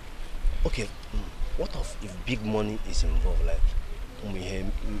 Okay, what if big money is involved, like we hear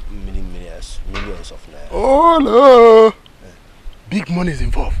millions of naira? Oh no! Big money is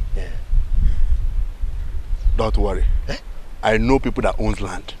involved. Yeah. Don't worry. I know people that owns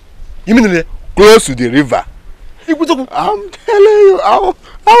land. You mean close to the river? I'm telling you,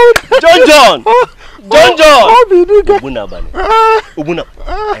 John.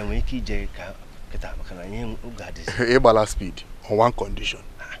 Ebala speed on one condition.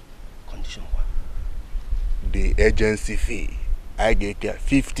 Condition what? The agency fee. I get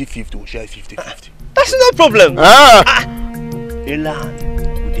 50-50, we share 50-50. That's no problem. We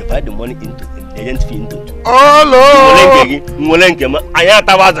divide the money into the agent fee into two. Oh no!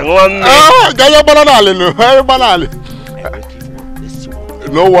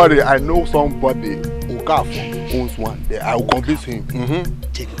 No worry, I know somebody who owns one. I will convince him.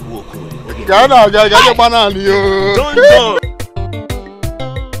 Take a walk.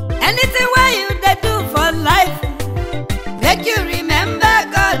 Anything where you they do for life, make you remember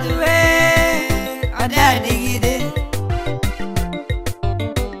God's way.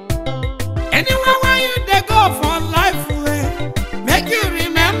 Anywhere where you they go for life, make you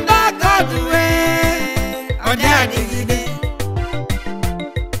remember God's way.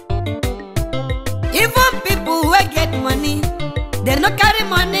 Even people who get money, they no carry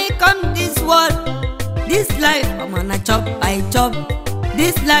money come this world. This life, I'm gonna chop, I chop.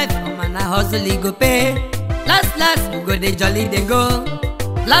 This life, I'm gonna hustle, it go pay. Last, we go they jolly, they go.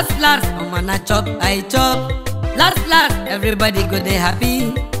 Last, I'm gonna chop, I chop. Last, everybody go they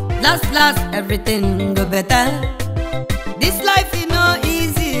happy. Last, everything go better. This life, you know,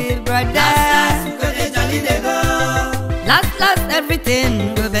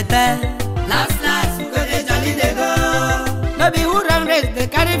 everything go better. Last, we go the jolly they go. No be who run race, they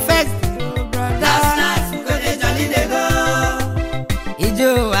carry first. Last, we go the jolly they go.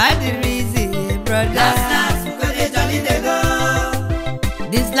 Ijo, I the reason, brother. Last, we go the jolly they go.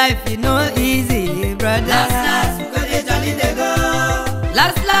 This life is no easy, brother. Last, we go the jolly they go.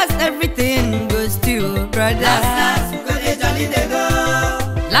 Last, everything goes to, brother. Last, we go the jolly they go.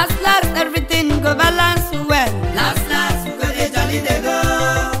 Last, everything go balance well. Last, we go the jolly they go.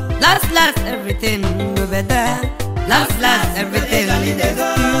 Last, everything go better. Last, everything goes to.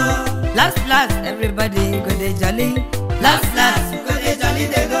 Last, everybody go the jolly. Last, we go the jolly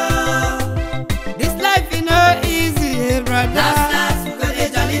they go. This life is no easy, brother. Last, we go the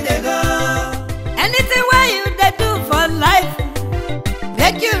jolly they go. Anything where you they do for life,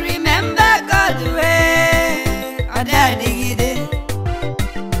 make you remember God's way.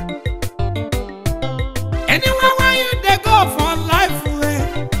 Anywhere where you they go for life way,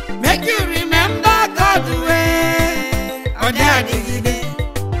 make you remember God's way.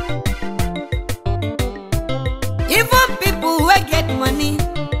 Even people who get money,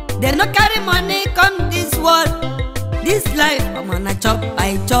 they no carry money come this world. This life, I'm gonna chop,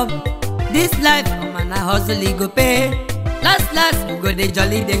 I chop. This life, I'm gonna hustle, he go pay. Last, we go the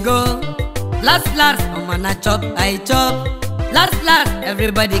jolly they go. Last, I'm gonna chop, I chop. Last,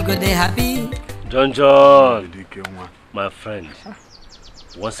 everybody go they happy. John, my friend,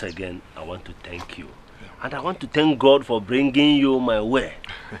 once again, I want to thank you. And I want to thank God for bringing you my way.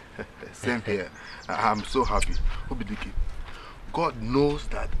 Same here. I'm so happy. Obidike, God knows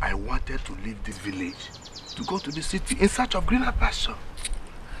that I wanted to leave this village to go to the city in search of greener pasture.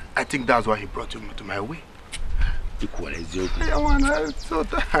 I think that's why he brought you to my way. That's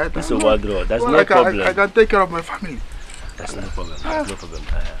no problem. I can take care of my family. That's no problem. That's no problem.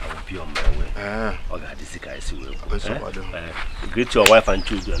 I will be on my way. Okay, this guy is greet your wife and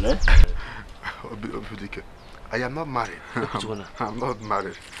children, eh? I am not married. I'm not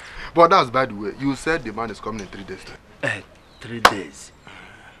married. But that's by the way. You said the man is coming in 3 days time. 3 days.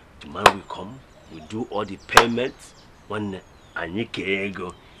 The man will come. We do all the payments. One and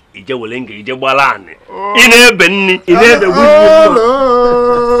go. Ije wolenge ije balane. Ine benni. Ine the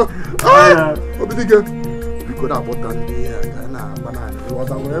Obidike. We could have bought that here. Banana. What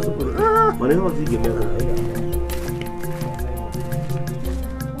am I supposed to do?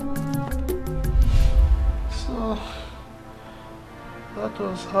 So that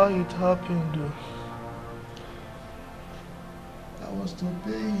was how it happened. I was to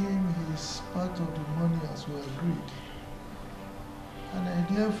pay him his part of the money as we agreed. An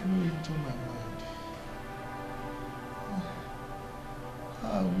idea flew into my mind.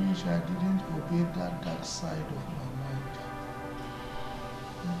 I wish I didn't obey that dark side of my mind.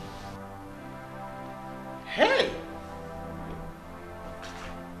 Hey!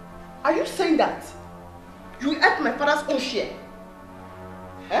 Are you saying that you ate my father's own share?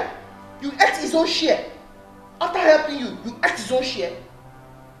 Eh? You ate his own share? After helping you, you ate his own share?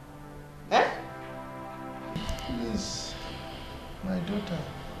 Eh? Please, my daughter,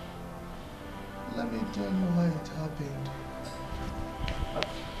 let me tell you how it happened.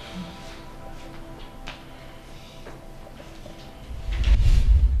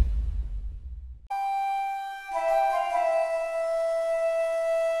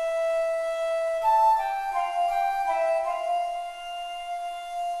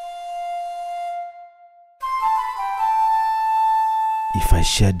 If I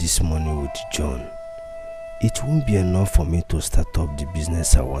share this money with John, it won't be enough for me to start up the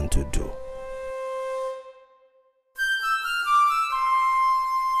business I want to do.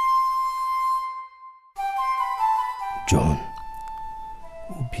 John,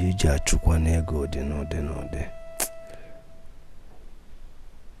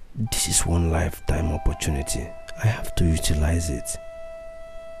 this is one lifetime opportunity. I have to utilize it.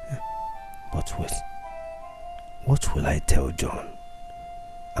 But wait, what will I tell John?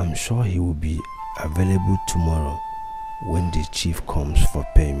 I'm sure he will be available tomorrow when the chief comes for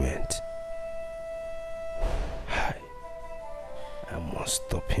payment. I must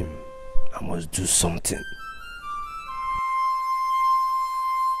stop him. I must do something.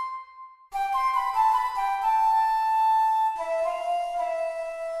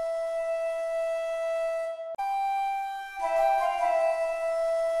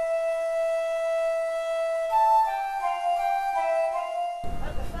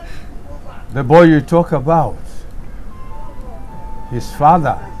 The boy you talk about, his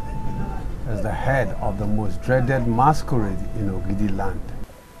father is the head of the most dreaded masquerade in Ogidi land.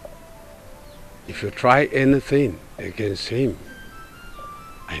 If you try anything against him,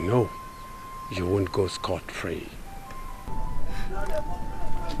 I know you won't go scot-free.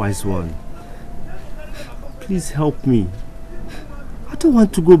 Wise one, please help me. I don't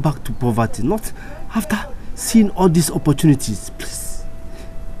want to go back to poverty, not after seeing all these opportunities. Please,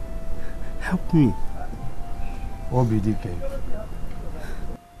 help me. Obidike,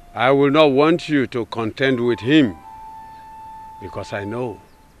 I will not want you to contend with him because I know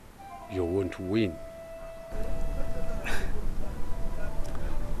you won't win.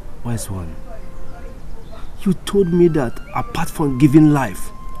 Wise one, you told me that apart from giving life,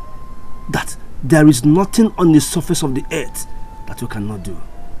 that there is nothing on the surface of the earth that you cannot do.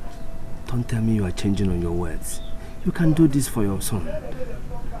 Don't tell me you are changing on your words. You can do this for your son.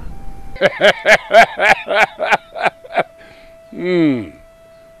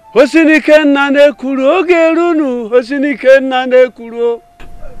 Hosinike nane kuru ogerunu, hosinike nane kuru.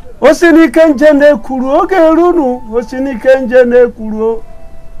 Hosinike njene kuru ogerunu, hosinike njene kuru.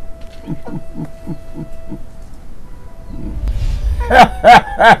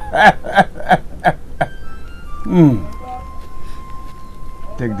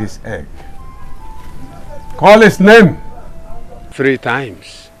 Take this egg. Call his name 3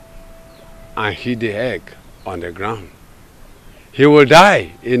 times and hit the egg on the ground. He will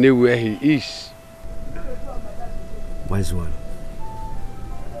die anywhere he is. Wise one,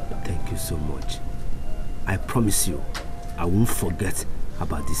 thank you so much. I promise you, I won't forget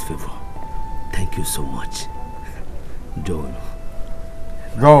about this favor. Thank you so much. John.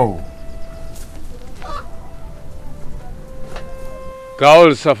 Go.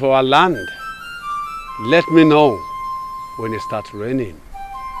 Girls of our land, let me know when it starts raining.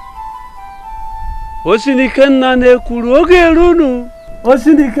 Osinikenna ne kuru ogerunu.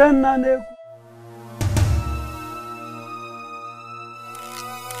 Osinikenna ne.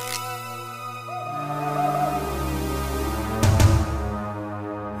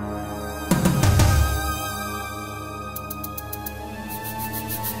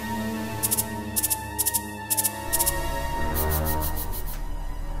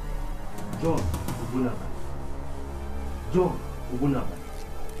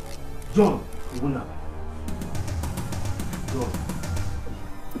 John, John,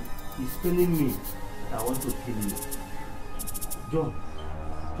 he's telling me that I want to kill you. John,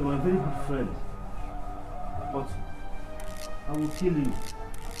 you're my very good friend, but I will kill you.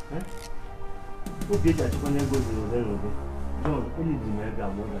 Eh? John, only the mega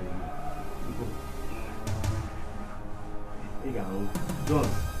more than you.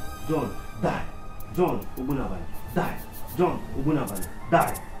 John, die. John, Obunaban, die. John, Obunaban,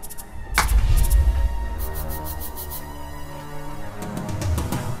 die.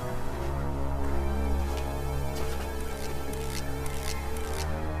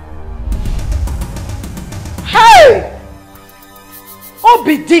 Hey!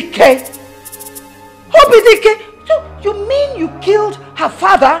 Obidike! Obidike! You mean you killed her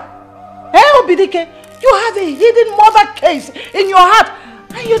father? Hey, Obidike, you have a hidden murder case in your heart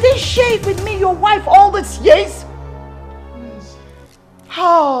and you didn't share it with me, your wife, all these years? Please.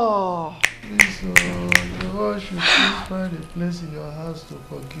 Oh. Please, you all should please find a place in your house to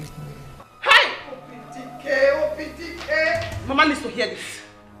forgive me. Hey! Obidike, Obidike! Mama needs to hear this.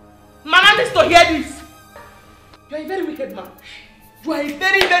 Mama needs to hear this. You are a very wicked man. You are a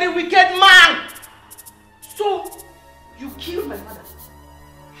very, very wicked man. So, you killed my father.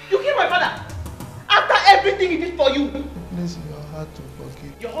 You killed my father. After everything he did for you. Place in your heart to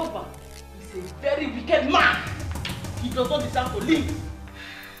forgive. Your husband is a very wicked man. He does not deserve to live.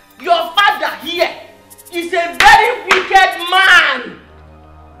 Your father here is a very wicked man.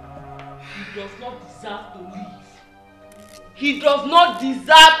 He does not deserve to live. He does not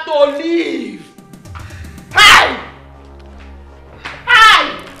deserve to live. Hey! Hey!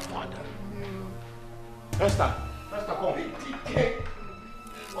 Father. Esther, come. Obidike.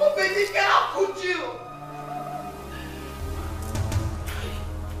 Obidike, how could you?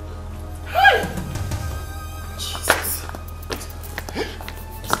 Hey! Jesus.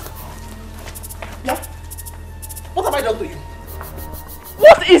 Yeah? What have I done to you?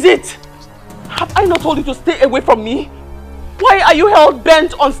 What is it? Have I not told you to stay away from me? Why are you hell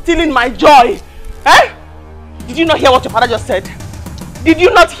bent on stealing my joy? Eh? Did you not hear what your father just said? Did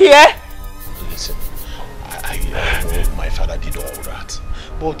you not hear? Listen, I know my father did all that.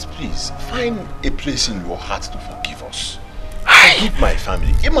 But please, find a place in your heart to forgive us. Forgive my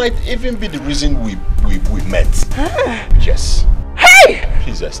family. It might even be the reason we met. Yes. Hey!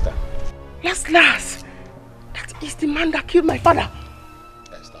 Please, Esther. Last. That is the man that killed my father.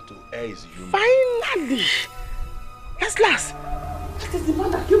 Esther, to err is human. Finally. Last. That is the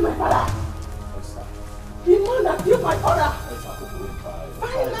man that killed my father. Esther. The man that killed my father. Esther,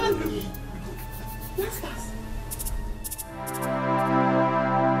 Finally. Last.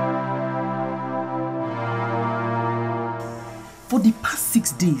 For the past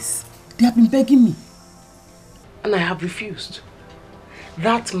 6 days, they have been begging me. And I have refused.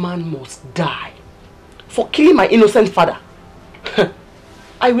 That man must die for killing my innocent father.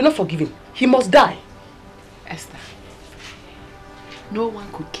 I will not forgive him. He must die. Esther, no one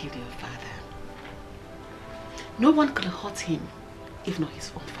could kill your father. No one could hurt him if not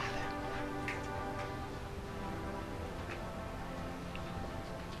his own father.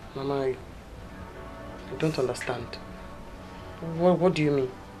 Mama, I don't understand. What do you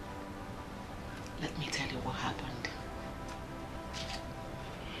mean? Let me tell you what happened.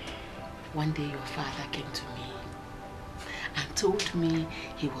 One day your father came to me and told me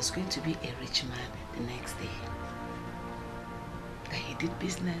he was going to be a rich man the next day. That he did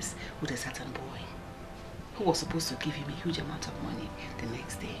business with a certain boy who was supposed to give him a huge amount of money the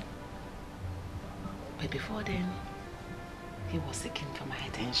next day. But before then, he was seeking for my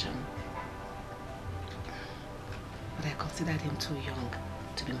attention. But I considered him too young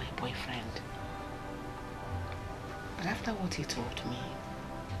to be my boyfriend. But after what he told me,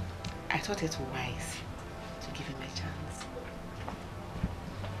 I thought it wise to give him a chance.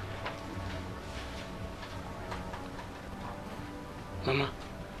 Mama,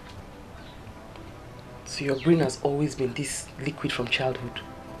 so your brain has always been this liquid from childhood?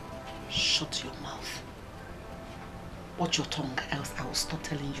 Shut your mouth. Watch your tongue, else I will stop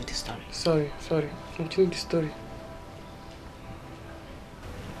telling you the story. Sorry. Continue the story.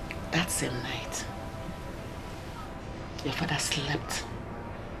 That same night, your father slept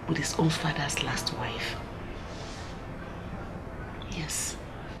with his own father's last wife. Yes.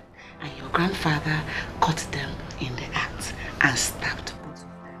 And your grandfather caught them in the act and stabbed both of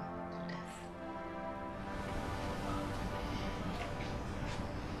them to death.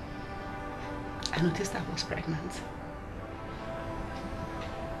 I noticed I was pregnant.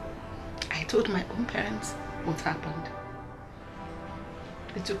 I told my own parents what happened.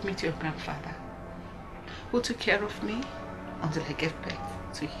 They took me to your grandfather, who took care of me until I gave birth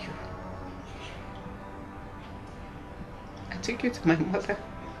to you. I took you to my mother,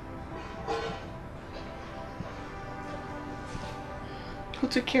 who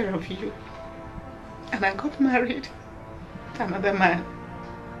took care of you, and I got married to another man.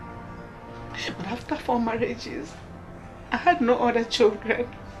 But after 4 marriages, I had no other children.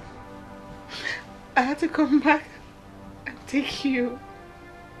 I had to come back and take you.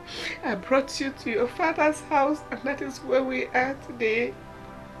 I brought you to your father's house, and that is where we are today.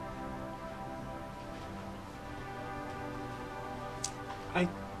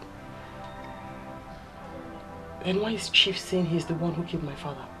 Then why is Chief saying he's the one who killed my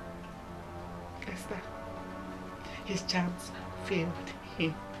father? Esther, his chance failed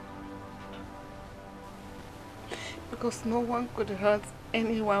him. Because no one could hurt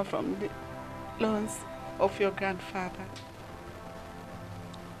anyone from the loans of your grandfather.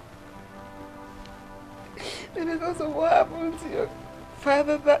 And because of what happened to your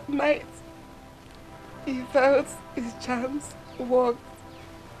father that night, he felt his chance worked.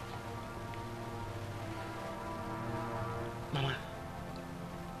 Mama,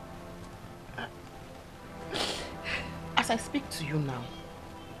 as I speak to you now,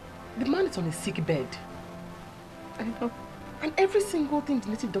 the man is on a sick bed. I know. And every single thing the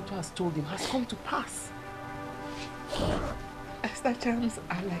native doctor has told him has come to pass. Esther charms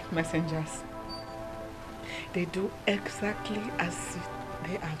are like messengers. They do exactly as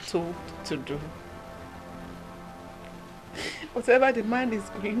they are told to do. Whatever the man is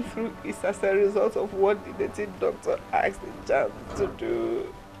going through is as a result of what the native doctor asked the charm to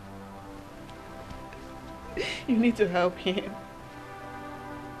do. You need to help him.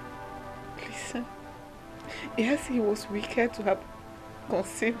 Listen. Yes, he was wicked to have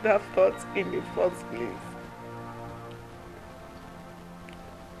conceived that thought in the first place.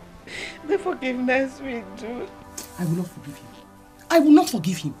 The forgiveness we do. I will not forgive him. I will not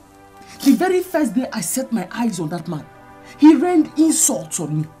forgive him. The very first day I set my eyes on that man, he rained insults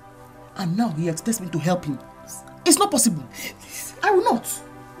on me. And now he expects me to help him. It's not possible. I will not.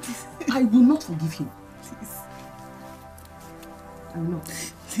 I will not forgive him. Please. I will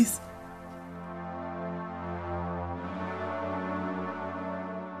not. Please.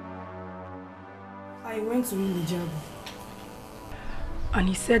 I went to ring the job, and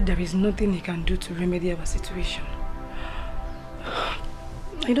he said there is nothing he can do to remedy our situation.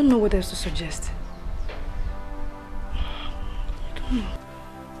 I don't know what else to suggest. I don't know.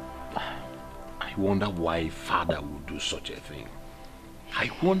 I wonder why father would do such a thing. I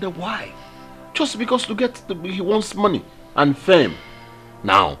wonder why. Just because he wants money and fame.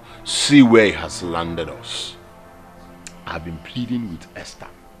 Now, see where he has landed us. I've been pleading with Esther.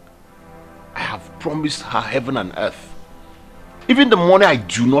 I have promised her heaven and earth. Even the money I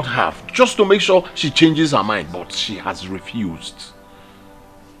do not have, just to make sure she changes her mind, but she has refused.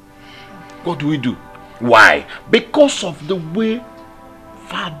 What do we do? Why? Because of the way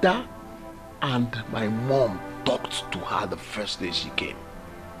father and my mom talked to her the first day she came.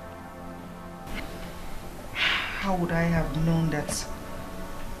 How would I have known that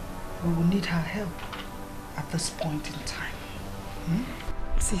we will need her help at this point in time?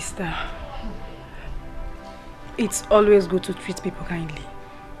 Sister, it's always good to treat people kindly.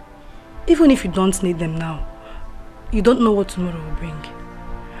 Even if you don't need them now, you don't know what tomorrow will bring.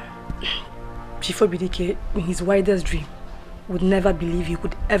 Chief Obidike, in his wildest dream, would never believe he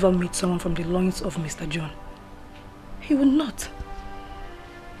could ever meet someone from the loins of Mr. John. He would not.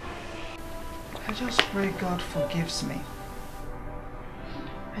 I just pray God forgives me.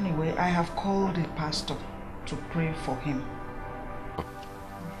 Anyway, I have called a pastor to pray for him.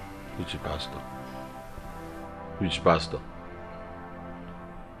 Which pastor? Which pastor?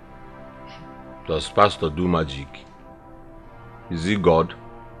 Does pastor do magic? Is he God?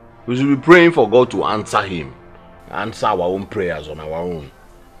 We should be praying for God to answer him. Answer our own prayers on our own,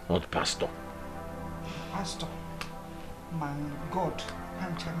 not pastor. Pastor, my God,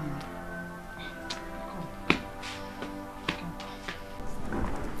 I'm telling you.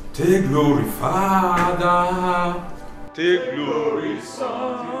 Take glory, Father. Take glory,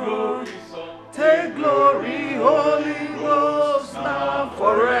 Son. Take glory, Holy Ghost, now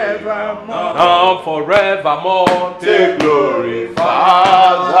forevermore. Now forevermore. Take glory,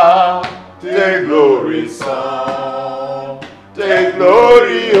 Father. Take glory, Son. Take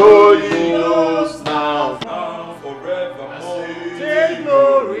glory, Holy Ghost, now forevermore. Take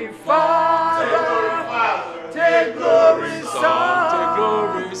glory, Father. Take glory, Son. Take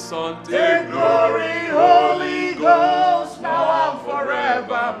glory, Son. Take glory, Holy Ghost, now and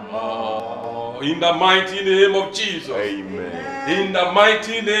forevermore. In the mighty name of Jesus. Amen. In the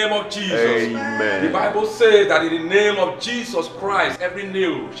mighty name of Jesus. Amen. The Bible says that in the name of Jesus Christ, every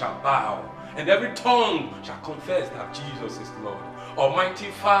knee shall bow and every tongue shall confess that Jesus is Lord. Almighty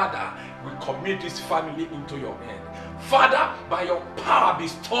Father, we commit this family into your hand. Father, by your power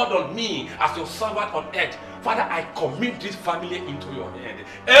bestowed on me as your servant on earth, Father, I commit this family into your hand.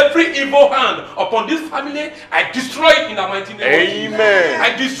 Every evil hand upon this family, I destroy it in the mighty name of Jesus. Amen.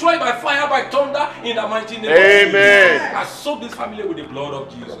 I destroy by fire, by thunder, in the mighty name Amen. of Jesus. I soak this family with the blood of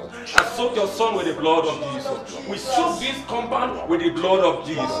Jesus. I soak your son with the blood of Jesus. We soak this compound with the blood of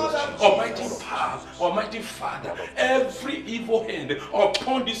Jesus. Almighty power, Almighty Father, every evil hand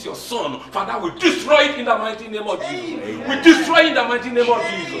upon this your son, Father, we destroy it in the mighty name of Jesus. We destroy it in the mighty name of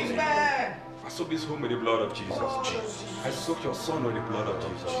Jesus. I soak this home with the blood of Jesus. I soak your son with the blood of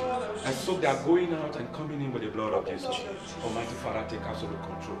Jesus. I soak their going out and coming in with the blood of Jesus. Almighty Father, take absolute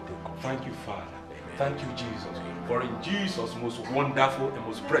control. Thank you, Father. Thank you, Jesus. For in Jesus' most wonderful and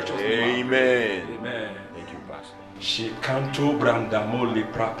most precious name. Amen. Amen. Thank you, Pastor. Shikanto brandamoli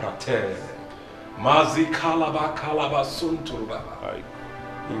praprate. Mazi kalaba kalaba sunturbaba.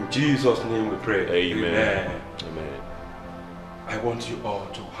 In Jesus' name we pray. Amen. Amen. I want you all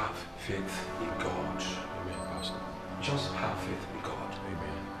to have faith in God. Amen, Pastor. Just have faith in God.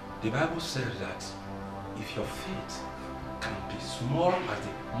 Amen. The Bible says that if your faith can be small as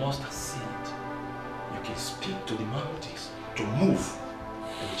the mustard seed, you can speak to the mountains to move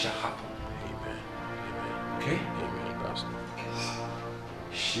and it shall happen. Amen. Amen. Okay? Amen, Pastor.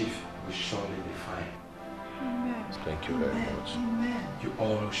 Shift will surely be fine. Amen. Thank you very much. Amen. You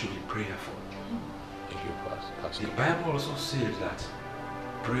all should be prayerful. Thank you, Pastor. The Bible also says that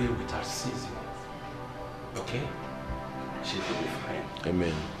pray without ceasing. Okay? She will be fine.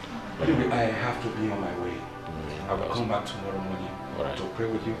 Amen. Anyway, I have to be on my way. I will come back tomorrow morning to pray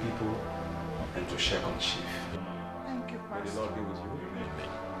with you people and to check on Chief. Thank you, May the Lord be with you. Amen.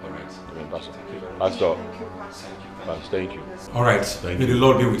 All right. Amen, Pastor. Thank you very much. Pastor. Thank you, Pastor. Pastor, thank you. All right. Thank May you. the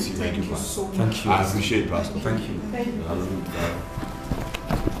Lord be with you. Thank you, Pastor. so much. Thank you. I appreciate it, Pastor. Thank you. Hallelujah.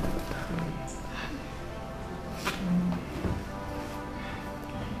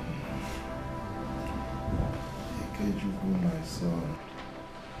 My son.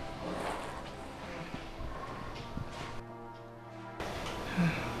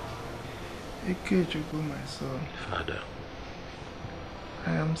 Ikechukwu, my son. Father.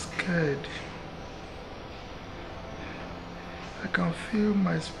 I am scared. I can feel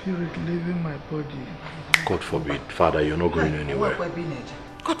my spirit leaving my body. God forbid. Father, you're not going anywhere.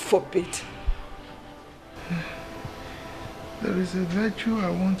 God forbid. There is a virtue I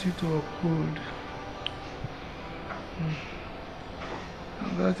want you to uphold.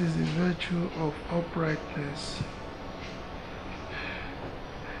 And that is the virtue of uprightness.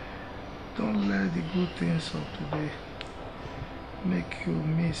 Don't let the good things of today make you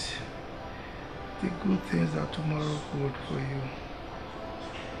miss the good things that tomorrow hold for you.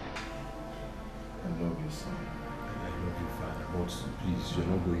 I love you, son. I love you, Father. But please, you're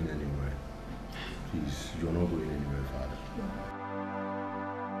not going anywhere. Please, you're not going anywhere, Father.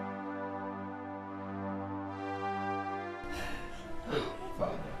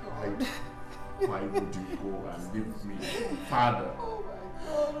 Father, why would you go and leave me? Father. Oh my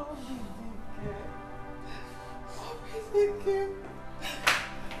God, Obidike.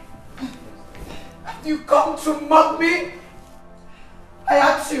 Have you come to mock me? I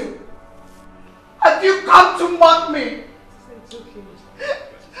asked you. Have you come to mock me? It's okay.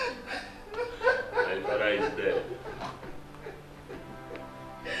 My father is dead.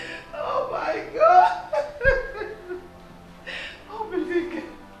 Oh my God. Obidike.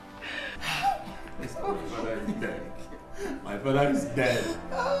 My father is dead. My father is dead.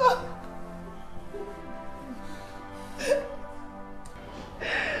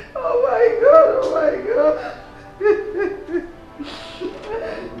 Oh my God, oh my God.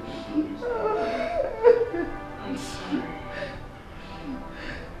 I'm sorry.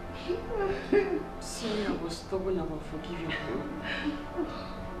 Sorry, I was stubborn about forgiving you. Oh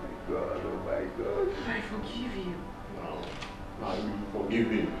my God, oh my God. I forgive you. Now you forgive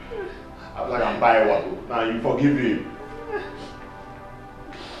him. After I can buy one, now you forgive him.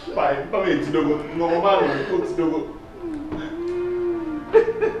 Bye. Come here, Tidogo. No man, go Tidogo.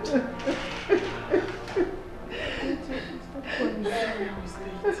 I'm sorry I was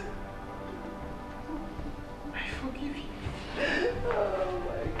late. I forgive you. Oh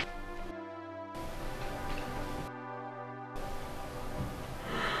my God.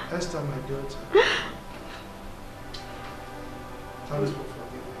 Esther, my daughter. Thanks for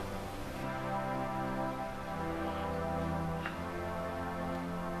forgiving me.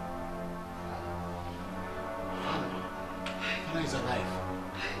 Father is alive.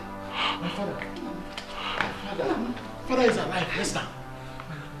 My father. Father is alive, Esther.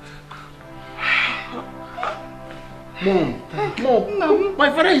 Mom, no, my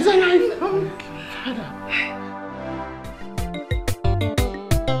father is alive. Father.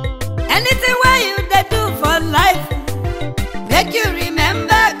 Anything where you they do for life, make you remember.